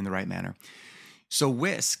in the right manner. So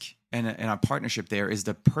Wisk and our partnership there is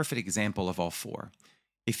the perfect example of all four.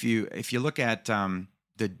 If you look at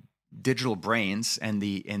the digital brains and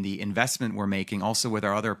the investment we're making, also with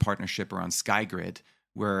our other partnership around SkyGrid,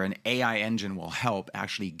 where an AI engine will help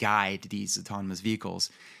actually guide these autonomous vehicles,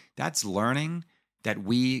 that's learning that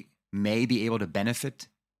we may be able to benefit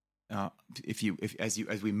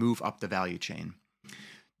as we move up the value chain.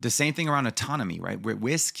 The same thing around autonomy, right? We're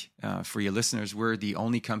Wisk, for your listeners, we're the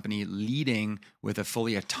only company leading with a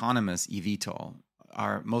fully autonomous eVTOL.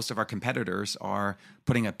 Most of our competitors are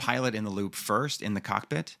putting a pilot in the loop first in the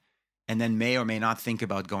cockpit, and then may or may not think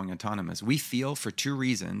about going autonomous. We feel for two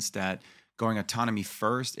reasons that going autonomy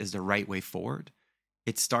first is the right way forward.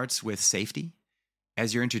 It starts with safety.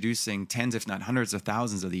 As you're introducing tens, if not hundreds of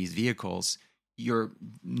thousands of these vehicles, your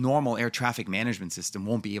normal air traffic management system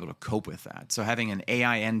won't be able to cope with that. So having an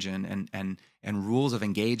AI engine and rules of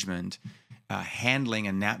engagement, handling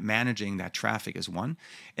and managing that traffic is one.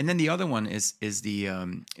 And then the other one is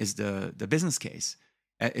the business case.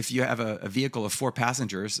 If you have a vehicle of 4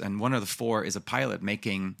 passengers and one of the 4 is a pilot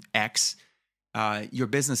making X, your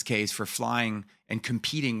business case for flying and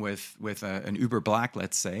competing with an Uber Black,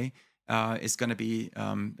 let's say, is going to be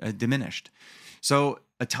diminished. So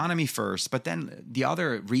autonomy first, but then the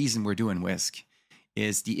other reason we're doing Wisk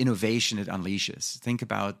is the innovation it unleashes. Think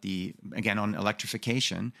about again, on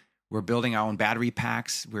electrification, we're building our own battery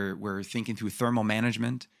packs. We're thinking through thermal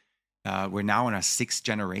management. We're now in our 6th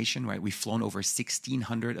generation, right? We've flown over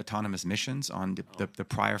 1,600 autonomous missions on the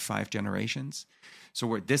prior 5 generations.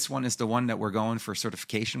 So this one is the one that we're going for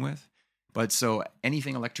certification with. But so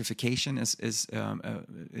anything electrification is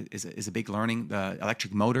a big learning. The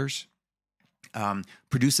electric motors,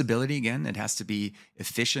 producibility, again, it has to be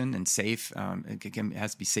efficient and safe. It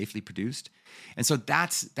has to be safely produced. And so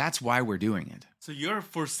that's why we're doing it. So you're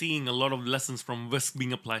foreseeing a lot of lessons from Wisk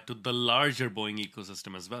being applied to the larger Boeing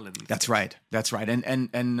ecosystem as well. That's right. That's right.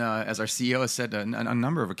 And as our CEO has said on a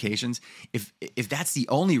number of occasions, if that's the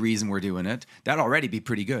only reason we're doing it, that'd already be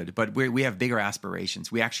pretty good. But we have bigger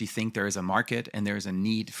aspirations. We actually think there is a market and there is a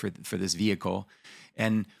need for this vehicle.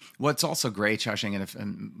 And what's also great, Shashank,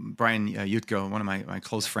 and Brian Yutko, one of my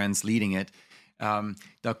close friends leading it,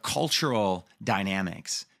 the cultural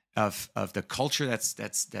dynamics of the culture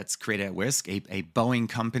that's created at Wisk, a Boeing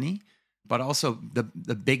company, but also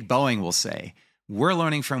the big Boeing will say, we're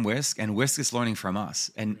learning from Wisk and Wisk is learning from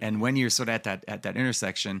us. And when you're sort of at that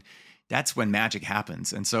intersection, that's when magic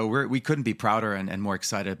happens. And so we couldn't be prouder and more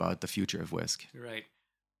excited about the future of Wisk. Right.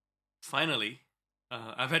 Finally,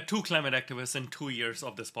 I've had 2 climate activists in 2 years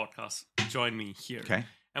of this podcast join me here. Okay.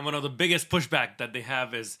 And one of the biggest pushback that they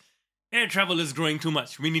have is air travel is growing too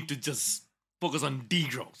much. We need to just focus on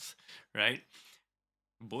degrowth, right?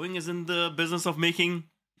 Boeing is in the business of making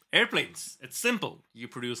airplanes. It's simple. You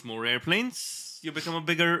produce more airplanes, you become a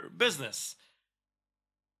bigger business.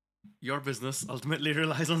 Your business ultimately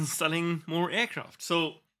relies on selling more aircraft.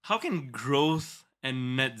 So how can growth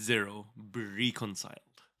and net zero be reconciled?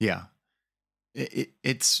 Yeah.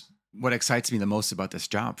 It's what excites me the most about this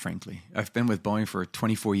job, frankly. I've been with Boeing for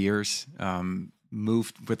 24 years,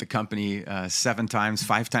 moved with the company 7 times,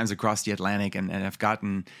 5 times across the Atlantic, and I've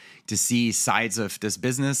gotten to see sides of this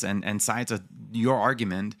business and sides of your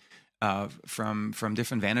argument from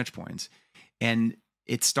different vantage points. And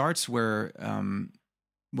it starts where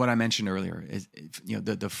what I mentioned earlier is,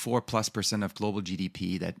 the 4+% of global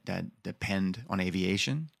GDP that depend on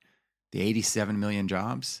aviation, the 87 million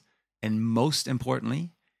jobs, and most importantly,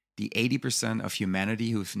 the 80% of humanity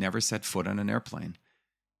who've never set foot on an airplane.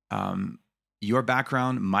 Your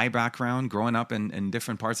background, my background, growing up in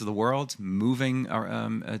different parts of the world, moving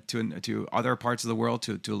to other parts of the world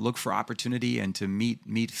to look for opportunity and to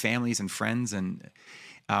meet families and friends, and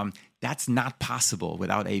that's not possible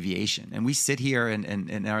without aviation. And we sit here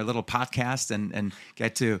in our little podcast and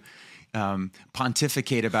get to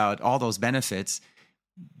pontificate about all those benefits.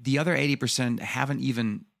 The other 80% haven't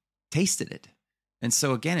even tasted it. And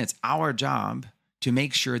so again, it's our job to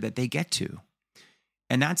make sure that they get to.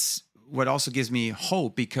 And that's what also gives me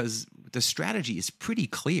hope, because the strategy is pretty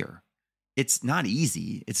clear. It's not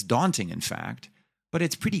easy. It's daunting, in fact, but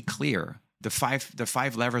it's pretty clear. The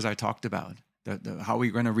five levers I talked about, how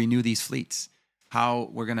we're going to renew these fleets, how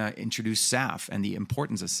we're going to introduce SAF and the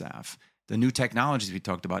importance of SAF, the new technologies we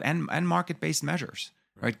talked about, and market-based measures.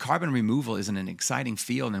 Right, carbon removal is an exciting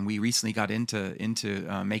field, and we recently got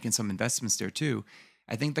into making some investments there too.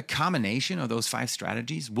 I think the combination of those 5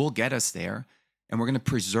 strategies will get us there, and we're going to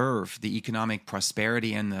preserve the economic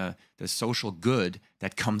prosperity and the social good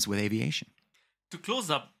that comes with aviation. To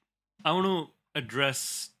close up, I want to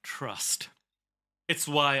address trust. It's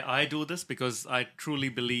why I do this, because I truly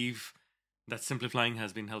believe that simplifying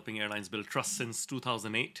has been helping airlines build trust since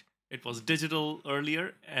 2008. It was digital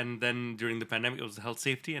earlier, and then during the pandemic, it was health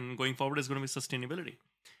safety, and going forward is going to be sustainability.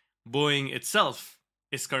 Boeing itself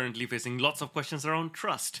is currently facing lots of questions around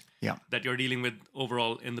trust that you're dealing with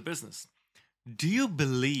overall in the business. Do you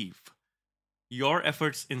believe your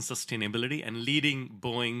efforts in sustainability and leading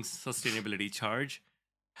Boeing's sustainability charge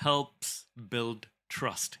helps build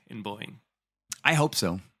trust in Boeing? I hope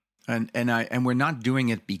so, and we're not doing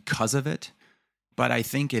it because of it, but I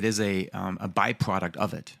think it is a byproduct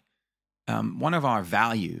of it. One of our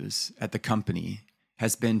values at the company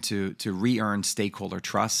has been to re-earn stakeholder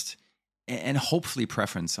trust and hopefully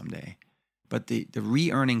preference someday. But the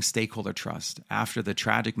re-earning stakeholder trust after the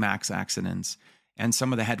tragic MAX accidents and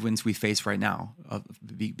some of the headwinds we face right now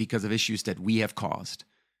because of issues that we have caused,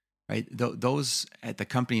 right? Those at the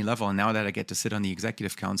company level, and now that I get to sit on the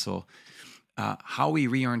executive council, how we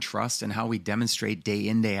re-earn trust and how we demonstrate day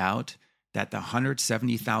in, day out that the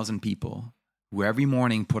 170,000 people who every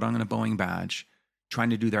morning put on a Boeing badge, trying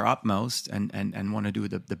to do their utmost and want to do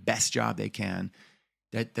the best job they can,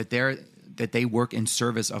 that they work in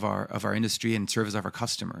service of our industry and service of our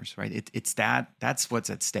customers, right? That's what's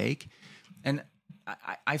at stake. And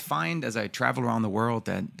I find as I travel around the world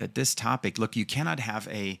that this topic, look, you cannot have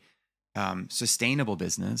a sustainable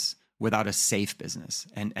business without a safe business.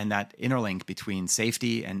 And that interlink between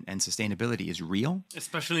safety and sustainability is real.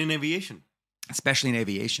 Especially in aviation. especially in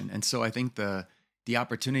aviation. And so I think the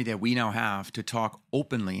opportunity that we now have to talk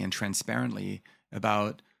openly and transparently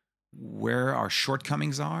about where our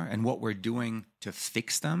shortcomings are and what we're doing to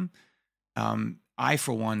fix them, I,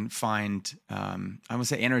 for one, find, I won't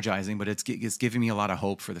say energizing, but it's giving me a lot of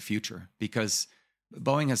hope for the future, because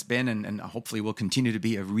Boeing has been and hopefully will continue to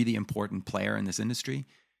be a really important player in this industry.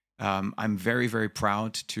 I'm very, very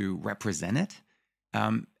proud to represent it,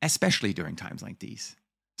 especially during times like these.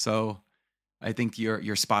 So I think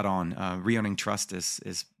you're spot on. Reowning trust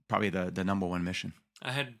is probably the number one mission.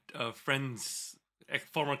 I had friends,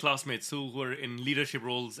 former classmates who were in leadership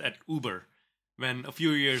roles at Uber when a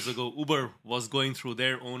few years ago Uber was going through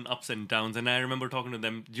their own ups and downs. And I remember talking to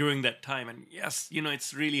them during that time. And yes,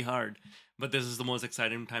 it's really hard, but this is the most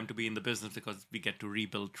exciting time to be in the business because we get to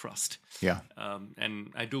rebuild trust. Yeah.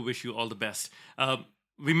 And I do wish you all the best.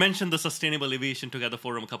 We mentioned the Sustainable Aviation Together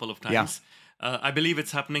Forum a couple of times. Yeah. I believe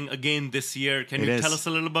it's happening again this year. Can you tell us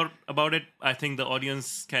a little about it? I think the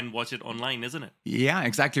audience can watch it online, isn't it? Yeah,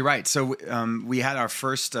 exactly right. So we had our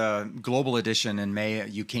first global edition in May.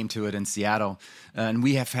 You came to it in Seattle. And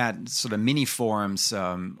we have had sort of mini forums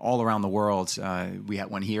all around the world. We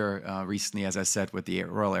had one here recently, as I said, with the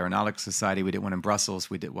Royal Aeronautics Society. We did one in Brussels.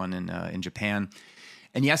 We did one in Japan.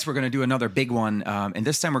 And yes, we're going to do another big one. And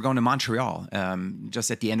this time we're going to Montreal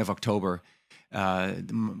just at the end of October.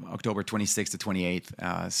 October 26th to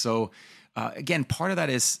 28th. So again, part of that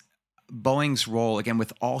is Boeing's role, again,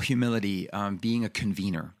 with all humility, being a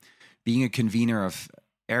convener of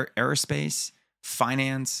aerospace,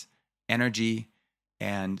 finance, energy,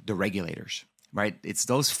 and the regulators, right? It's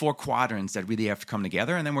those four quadrants that really have to come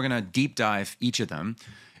together. And then we're going to deep dive each of them.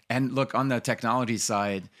 And look, on the technology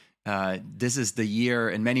side, this is the year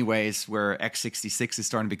in many ways where X66 is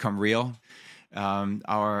starting to become real.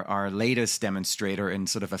 Our latest demonstrator in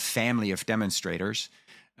sort of a family of demonstrators.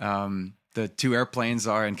 The two airplanes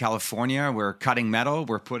are in California. We're cutting metal.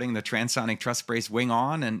 We're putting the transonic truss-braced wing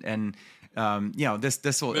on, and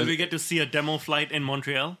this will. Will we get to see a demo flight in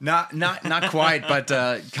Montreal? Not quite, but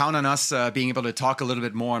count on us being able to talk a little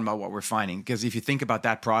bit more about what we're finding. Because if you think about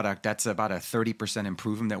that product, that's about a 30%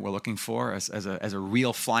 improvement that we're looking for as a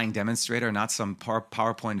real flying demonstrator, not some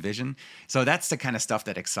PowerPoint vision. So that's the kind of stuff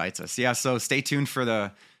that excites us. Yeah. So stay tuned for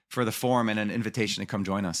the forum and an invitation to come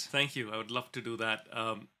join us. Thank you. I would love to do that.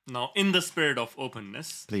 Now, in the spirit of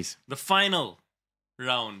openness, please. The final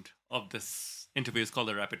round of this interview is called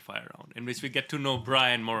the rapid fire round, in which we get to know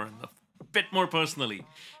Brian Moran a bit more personally.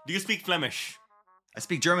 Do you speak Flemish? I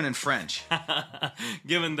speak German and French.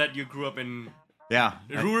 Given that you grew up in Yeah.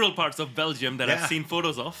 rural parts of Belgium that I've seen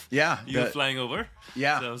photos of. Yeah. You flying over.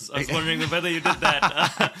 Yeah. So I was wondering whether you did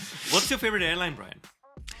that. What's your favorite airline, Brian?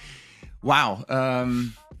 Wow.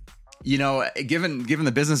 You know, given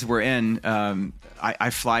the business we're in, I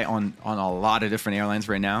fly on a lot of different airlines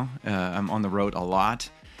right now. I'm on the road a lot,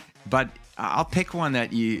 but I'll pick one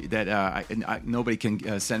that nobody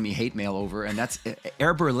can send me hate mail over, and that's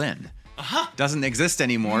Air Berlin. Doesn't exist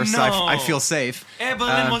anymore, so I feel safe. Air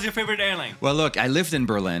Berlin was your favorite airline? Well, look, I lived in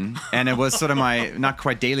Berlin, and it was sort of my not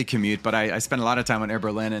quite daily commute, but I spent a lot of time on Air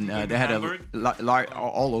Berlin, and they had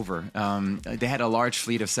all over. They had a large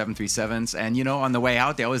fleet of 737s, and on the way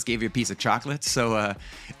out, they always gave you a piece of chocolate. So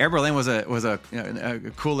Air Berlin was a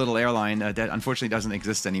cool little airline that unfortunately doesn't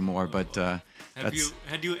exist anymore. But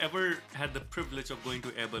had you ever had the privilege of going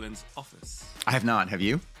to Air Berlin's office? I have not. Have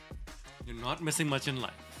you? You're not missing much in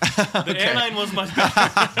life. The airline was much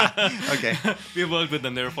better. Okay. We worked with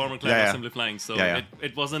them. They were former client assembly flying, so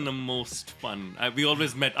it wasn't the most fun. We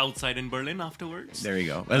always met outside in Berlin afterwards. There you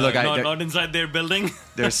go. Look, not inside their building.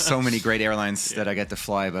 There's so many great airlines that I get to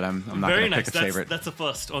fly, but I'm not going to pick a favorite. That's a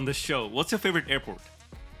first on this show. What's your favorite airport?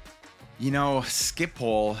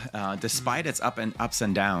 Schiphol, despite its ups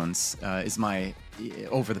and downs, is my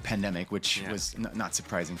over the pandemic, which was not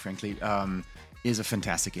surprising, frankly. Is a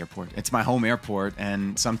fantastic airport. It's my home airport,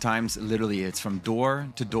 and sometimes literally it's from door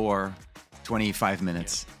to door, 25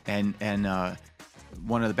 minutes, and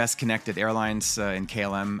one of the best connected airlines in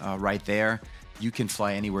KLM right there. You can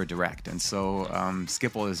fly anywhere direct, and so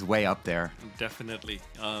Schiphol is way up there. Definitely,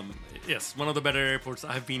 yes, one of the better airports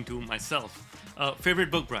I've been to myself. Favorite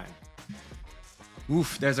book, Brian?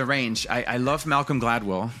 Oof, there's a range. I love Malcolm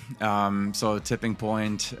Gladwell. So Tipping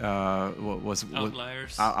Point was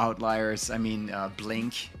Outliers. Outliers. I mean,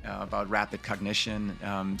 Blink about rapid cognition.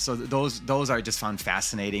 So those are just found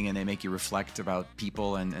fascinating, and they make you reflect about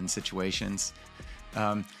people and situations.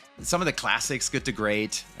 Some of the classics, Good to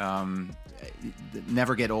Great,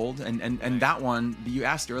 never get old. And that one, you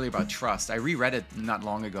asked earlier about trust. I reread it not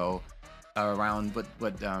long ago. around what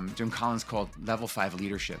Jim Collins called level 5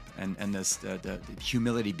 leadership and this the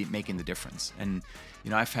humility making the difference. And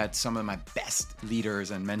I've had some of my best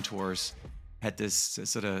leaders and mentors had this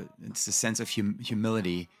sort of it's a sense of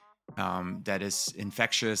humility that is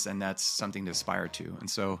infectious, and that's something to aspire to. And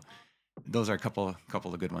so those are a couple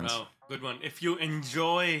of good ones. Wow, good one. If you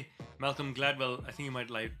enjoy Malcolm Gladwell, I think you might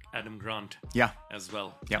like Adam Grant. Yeah. As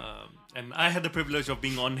well. Yeah. And I had the privilege of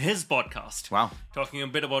being on his podcast. Wow. Talking a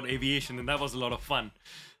bit about aviation, and that was a lot of fun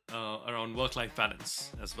around work-life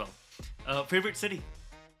balance as well. Favorite city?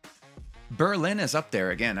 Berlin is up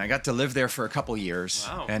there again. I got to live there for a couple years,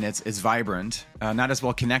 wow. And it's vibrant. Not as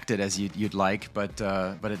well connected as you'd like, but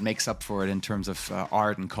it makes up for it in terms of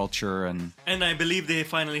art and culture and. And I believe they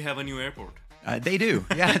finally have a new airport. They do,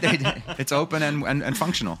 yeah. They do. It's open and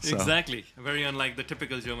functional. So. Exactly. Very unlike the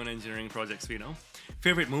typical German engineering projects we know.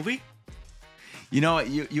 Favorite movie?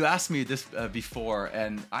 You asked me this before,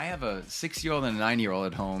 and I have a 6-year-old and a 9-year-old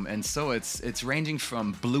at home, and so it's ranging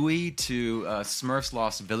from Bluey to Smurfs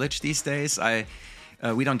Lost Village these days.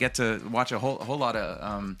 We don't get to watch a whole lot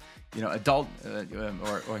of adult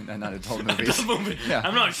or not adult movies. Adult movie. Yeah.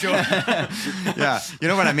 I'm not sure. Yeah, you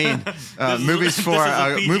know what I mean. Movies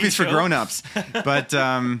for grown-ups. But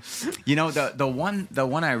the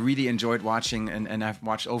one I really enjoyed watching and I've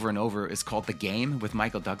watched over and over is called The Game with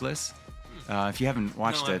Michael Douglas. If you haven't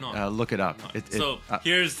watched it, look it up.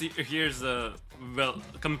 Here's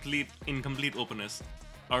complete openness.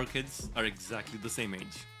 Our kids are exactly the same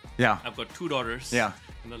age. Yeah. I've got 2 daughters. Yeah.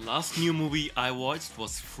 And the last new movie I watched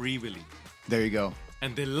was Free Willy. There you go.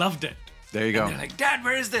 And they loved it. There you go. And they're like, Dad,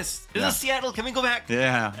 where is this? Is this Seattle? Can we go back?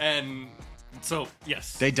 Yeah. And so,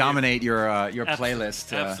 yes. They dominate your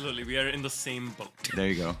playlist. Absolutely. We are in the same boat. There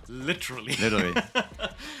you go. Literally.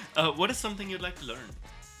 What is something you'd like to learn?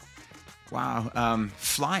 Wow.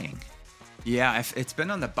 Flying. Yeah, it's been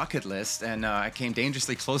on the bucket list, and I came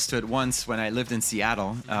dangerously close to it once when I lived in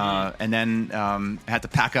Seattle, and then had to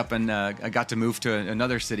pack up, and I got to move to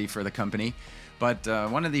another city for the company. But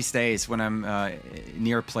one of these days, when I'm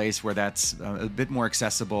near a place where that's a bit more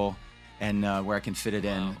accessible and where I can fit it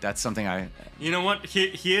in, that's something I... You know what?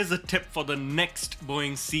 Here's a tip for the next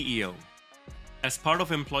Boeing CEO. As part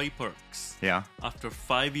of employee perks, after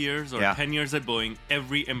 5 years or 10 years at Boeing,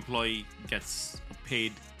 every employee gets a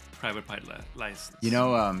paid private pilot license.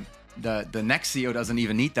 The next CEO doesn't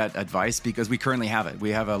even need that advice because we currently have it. We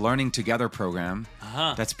have a Learning Together program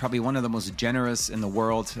that's probably one of the most generous in the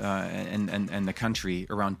world and the country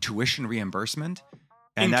around tuition reimbursement.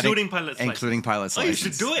 And including pilot's license. Including pilot's license.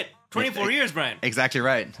 You should do it. 24 years, Brian. Exactly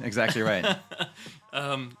right.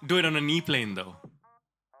 Do it on an E-plane, though.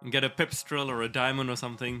 Get a Pipistrel or a Diamond or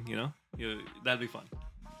something, that'll be fun.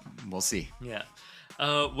 We'll see. Yeah.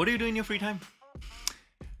 What do you do in your free time?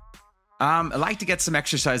 I like to get some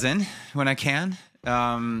exercise in when I can.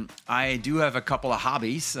 I do have a couple of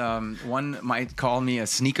hobbies. One might call me a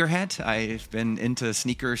sneakerhead. I've been into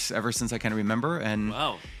sneakers ever since I can remember, and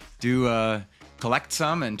do collect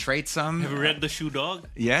some and trade some. Have you read The Shoe Dog?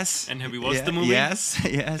 Yes. And have you watched the movie? Yes.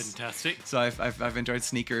 Fantastic. So I've enjoyed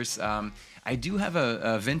sneakers. I do have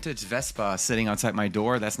a vintage Vespa sitting outside my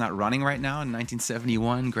door that's not running right now, in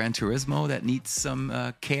 1971 Gran Turismo, that needs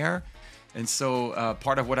some care. And so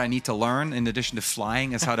part of what I need to learn, in addition to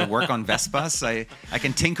flying, is how to work on Vespas. I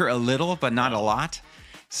can tinker a little, but not a lot.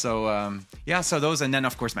 So, so those, and then,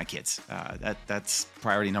 of course, my kids. That's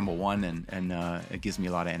priority number one, and it gives me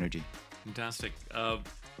a lot of energy. Fantastic.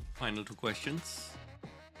 Final 2 questions.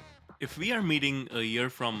 If we are meeting a year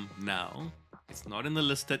from now, it's not in the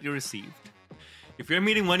list that you received. If we are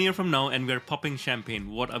meeting 1 year from now and we're popping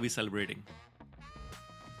champagne, what are we celebrating?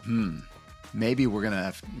 Maybe we're gonna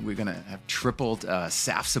have tripled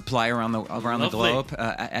SAF supply around the globe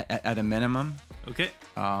at a minimum. Okay.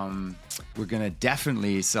 We're gonna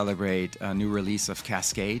definitely celebrate a new release of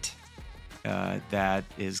Cascade that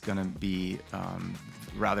is gonna be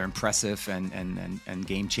rather impressive and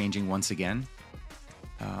game changing once again.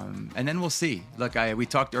 And then we'll see. Look, we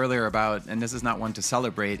talked earlier about, and this is not one to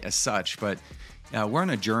celebrate as such, but we're on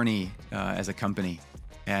a journey as a company.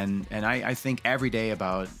 And I think every day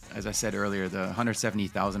about, as I said earlier, the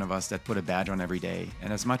 170,000 of us that put a badge on every day.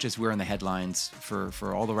 And as much as we're in the headlines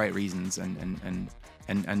for all the right reasons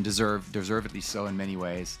and deservedly so in many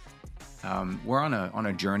ways, we're on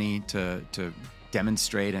a journey to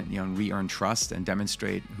demonstrate and re-earn trust and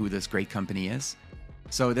demonstrate who this great company is.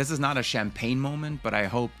 So this is not a champagne moment, but I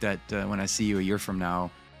hope that when I see you a year from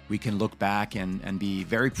now, we can look back and be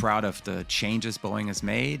very proud of the changes Boeing has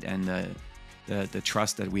made and the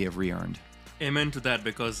trust that we have re-earned. Amen to that,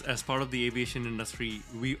 because as part of the aviation industry,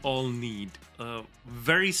 we all need a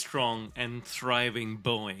very strong and thriving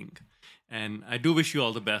Boeing. And I do wish you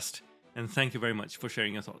all the best. And thank you very much for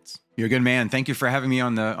sharing your thoughts. You're a good man. Thank you for having me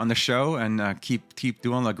on the show, and keep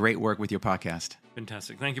doing the great work with your podcast.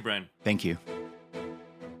 Fantastic. Thank you, Brian. Thank you.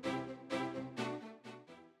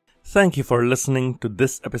 Thank you for listening to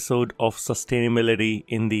this episode of Sustainability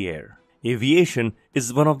in the Air. Aviation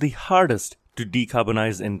is one of the hardest to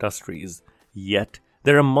decarbonize industries, yet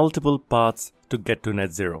there are multiple paths to get to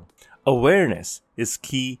net zero. Awareness is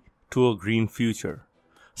key to a green future.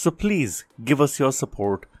 So please give us your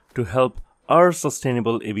support to help our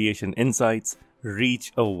sustainable aviation insights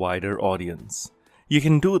reach a wider audience. You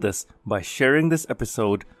can do this by sharing this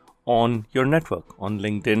episode on your network, on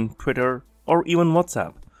LinkedIn, Twitter, or even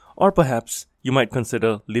WhatsApp. Or perhaps you might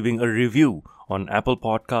consider leaving a review on Apple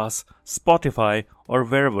Podcasts, Spotify, or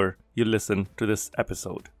wherever you listen to this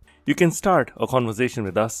episode. You can start a conversation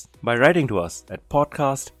with us by writing to us at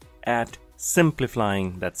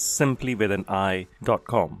podcast@simpliflying, that's simply with an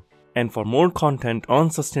I.com. And for more content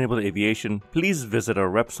on sustainable aviation, please visit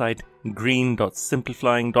our website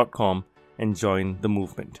green.simplifying.com and join the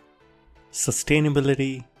movement.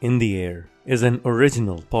 Sustainability in the Air is an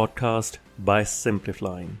original podcast by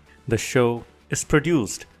Simplifying. The show is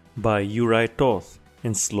produced by Juraj Toth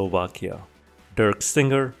in Slovakia. Dirk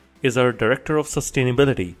Singer is our Director of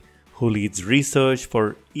Sustainability, who leads research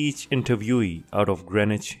for each interviewee out of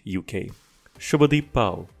Greenwich, UK. Shubhadeep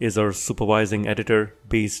Pau is our supervising editor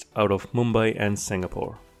based out of Mumbai and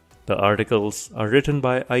Singapore. The articles are written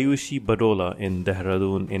by Ayushi Badola in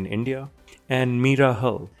Dehradun in India and Meera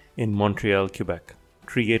Hull in Montreal, Quebec.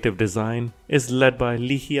 Creative design is led by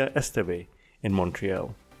Ligia Esteve in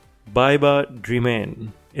Montreal. Baiba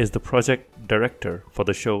Drimen is the project director for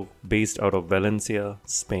the show based out of Valencia,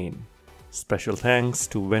 Spain. Special thanks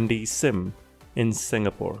to Wendy Sim in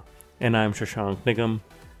Singapore. And I'm Shashank Nigam,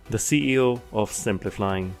 the CEO of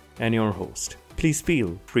Simplifying and your host. Please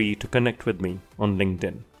feel free to connect with me on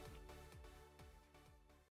LinkedIn.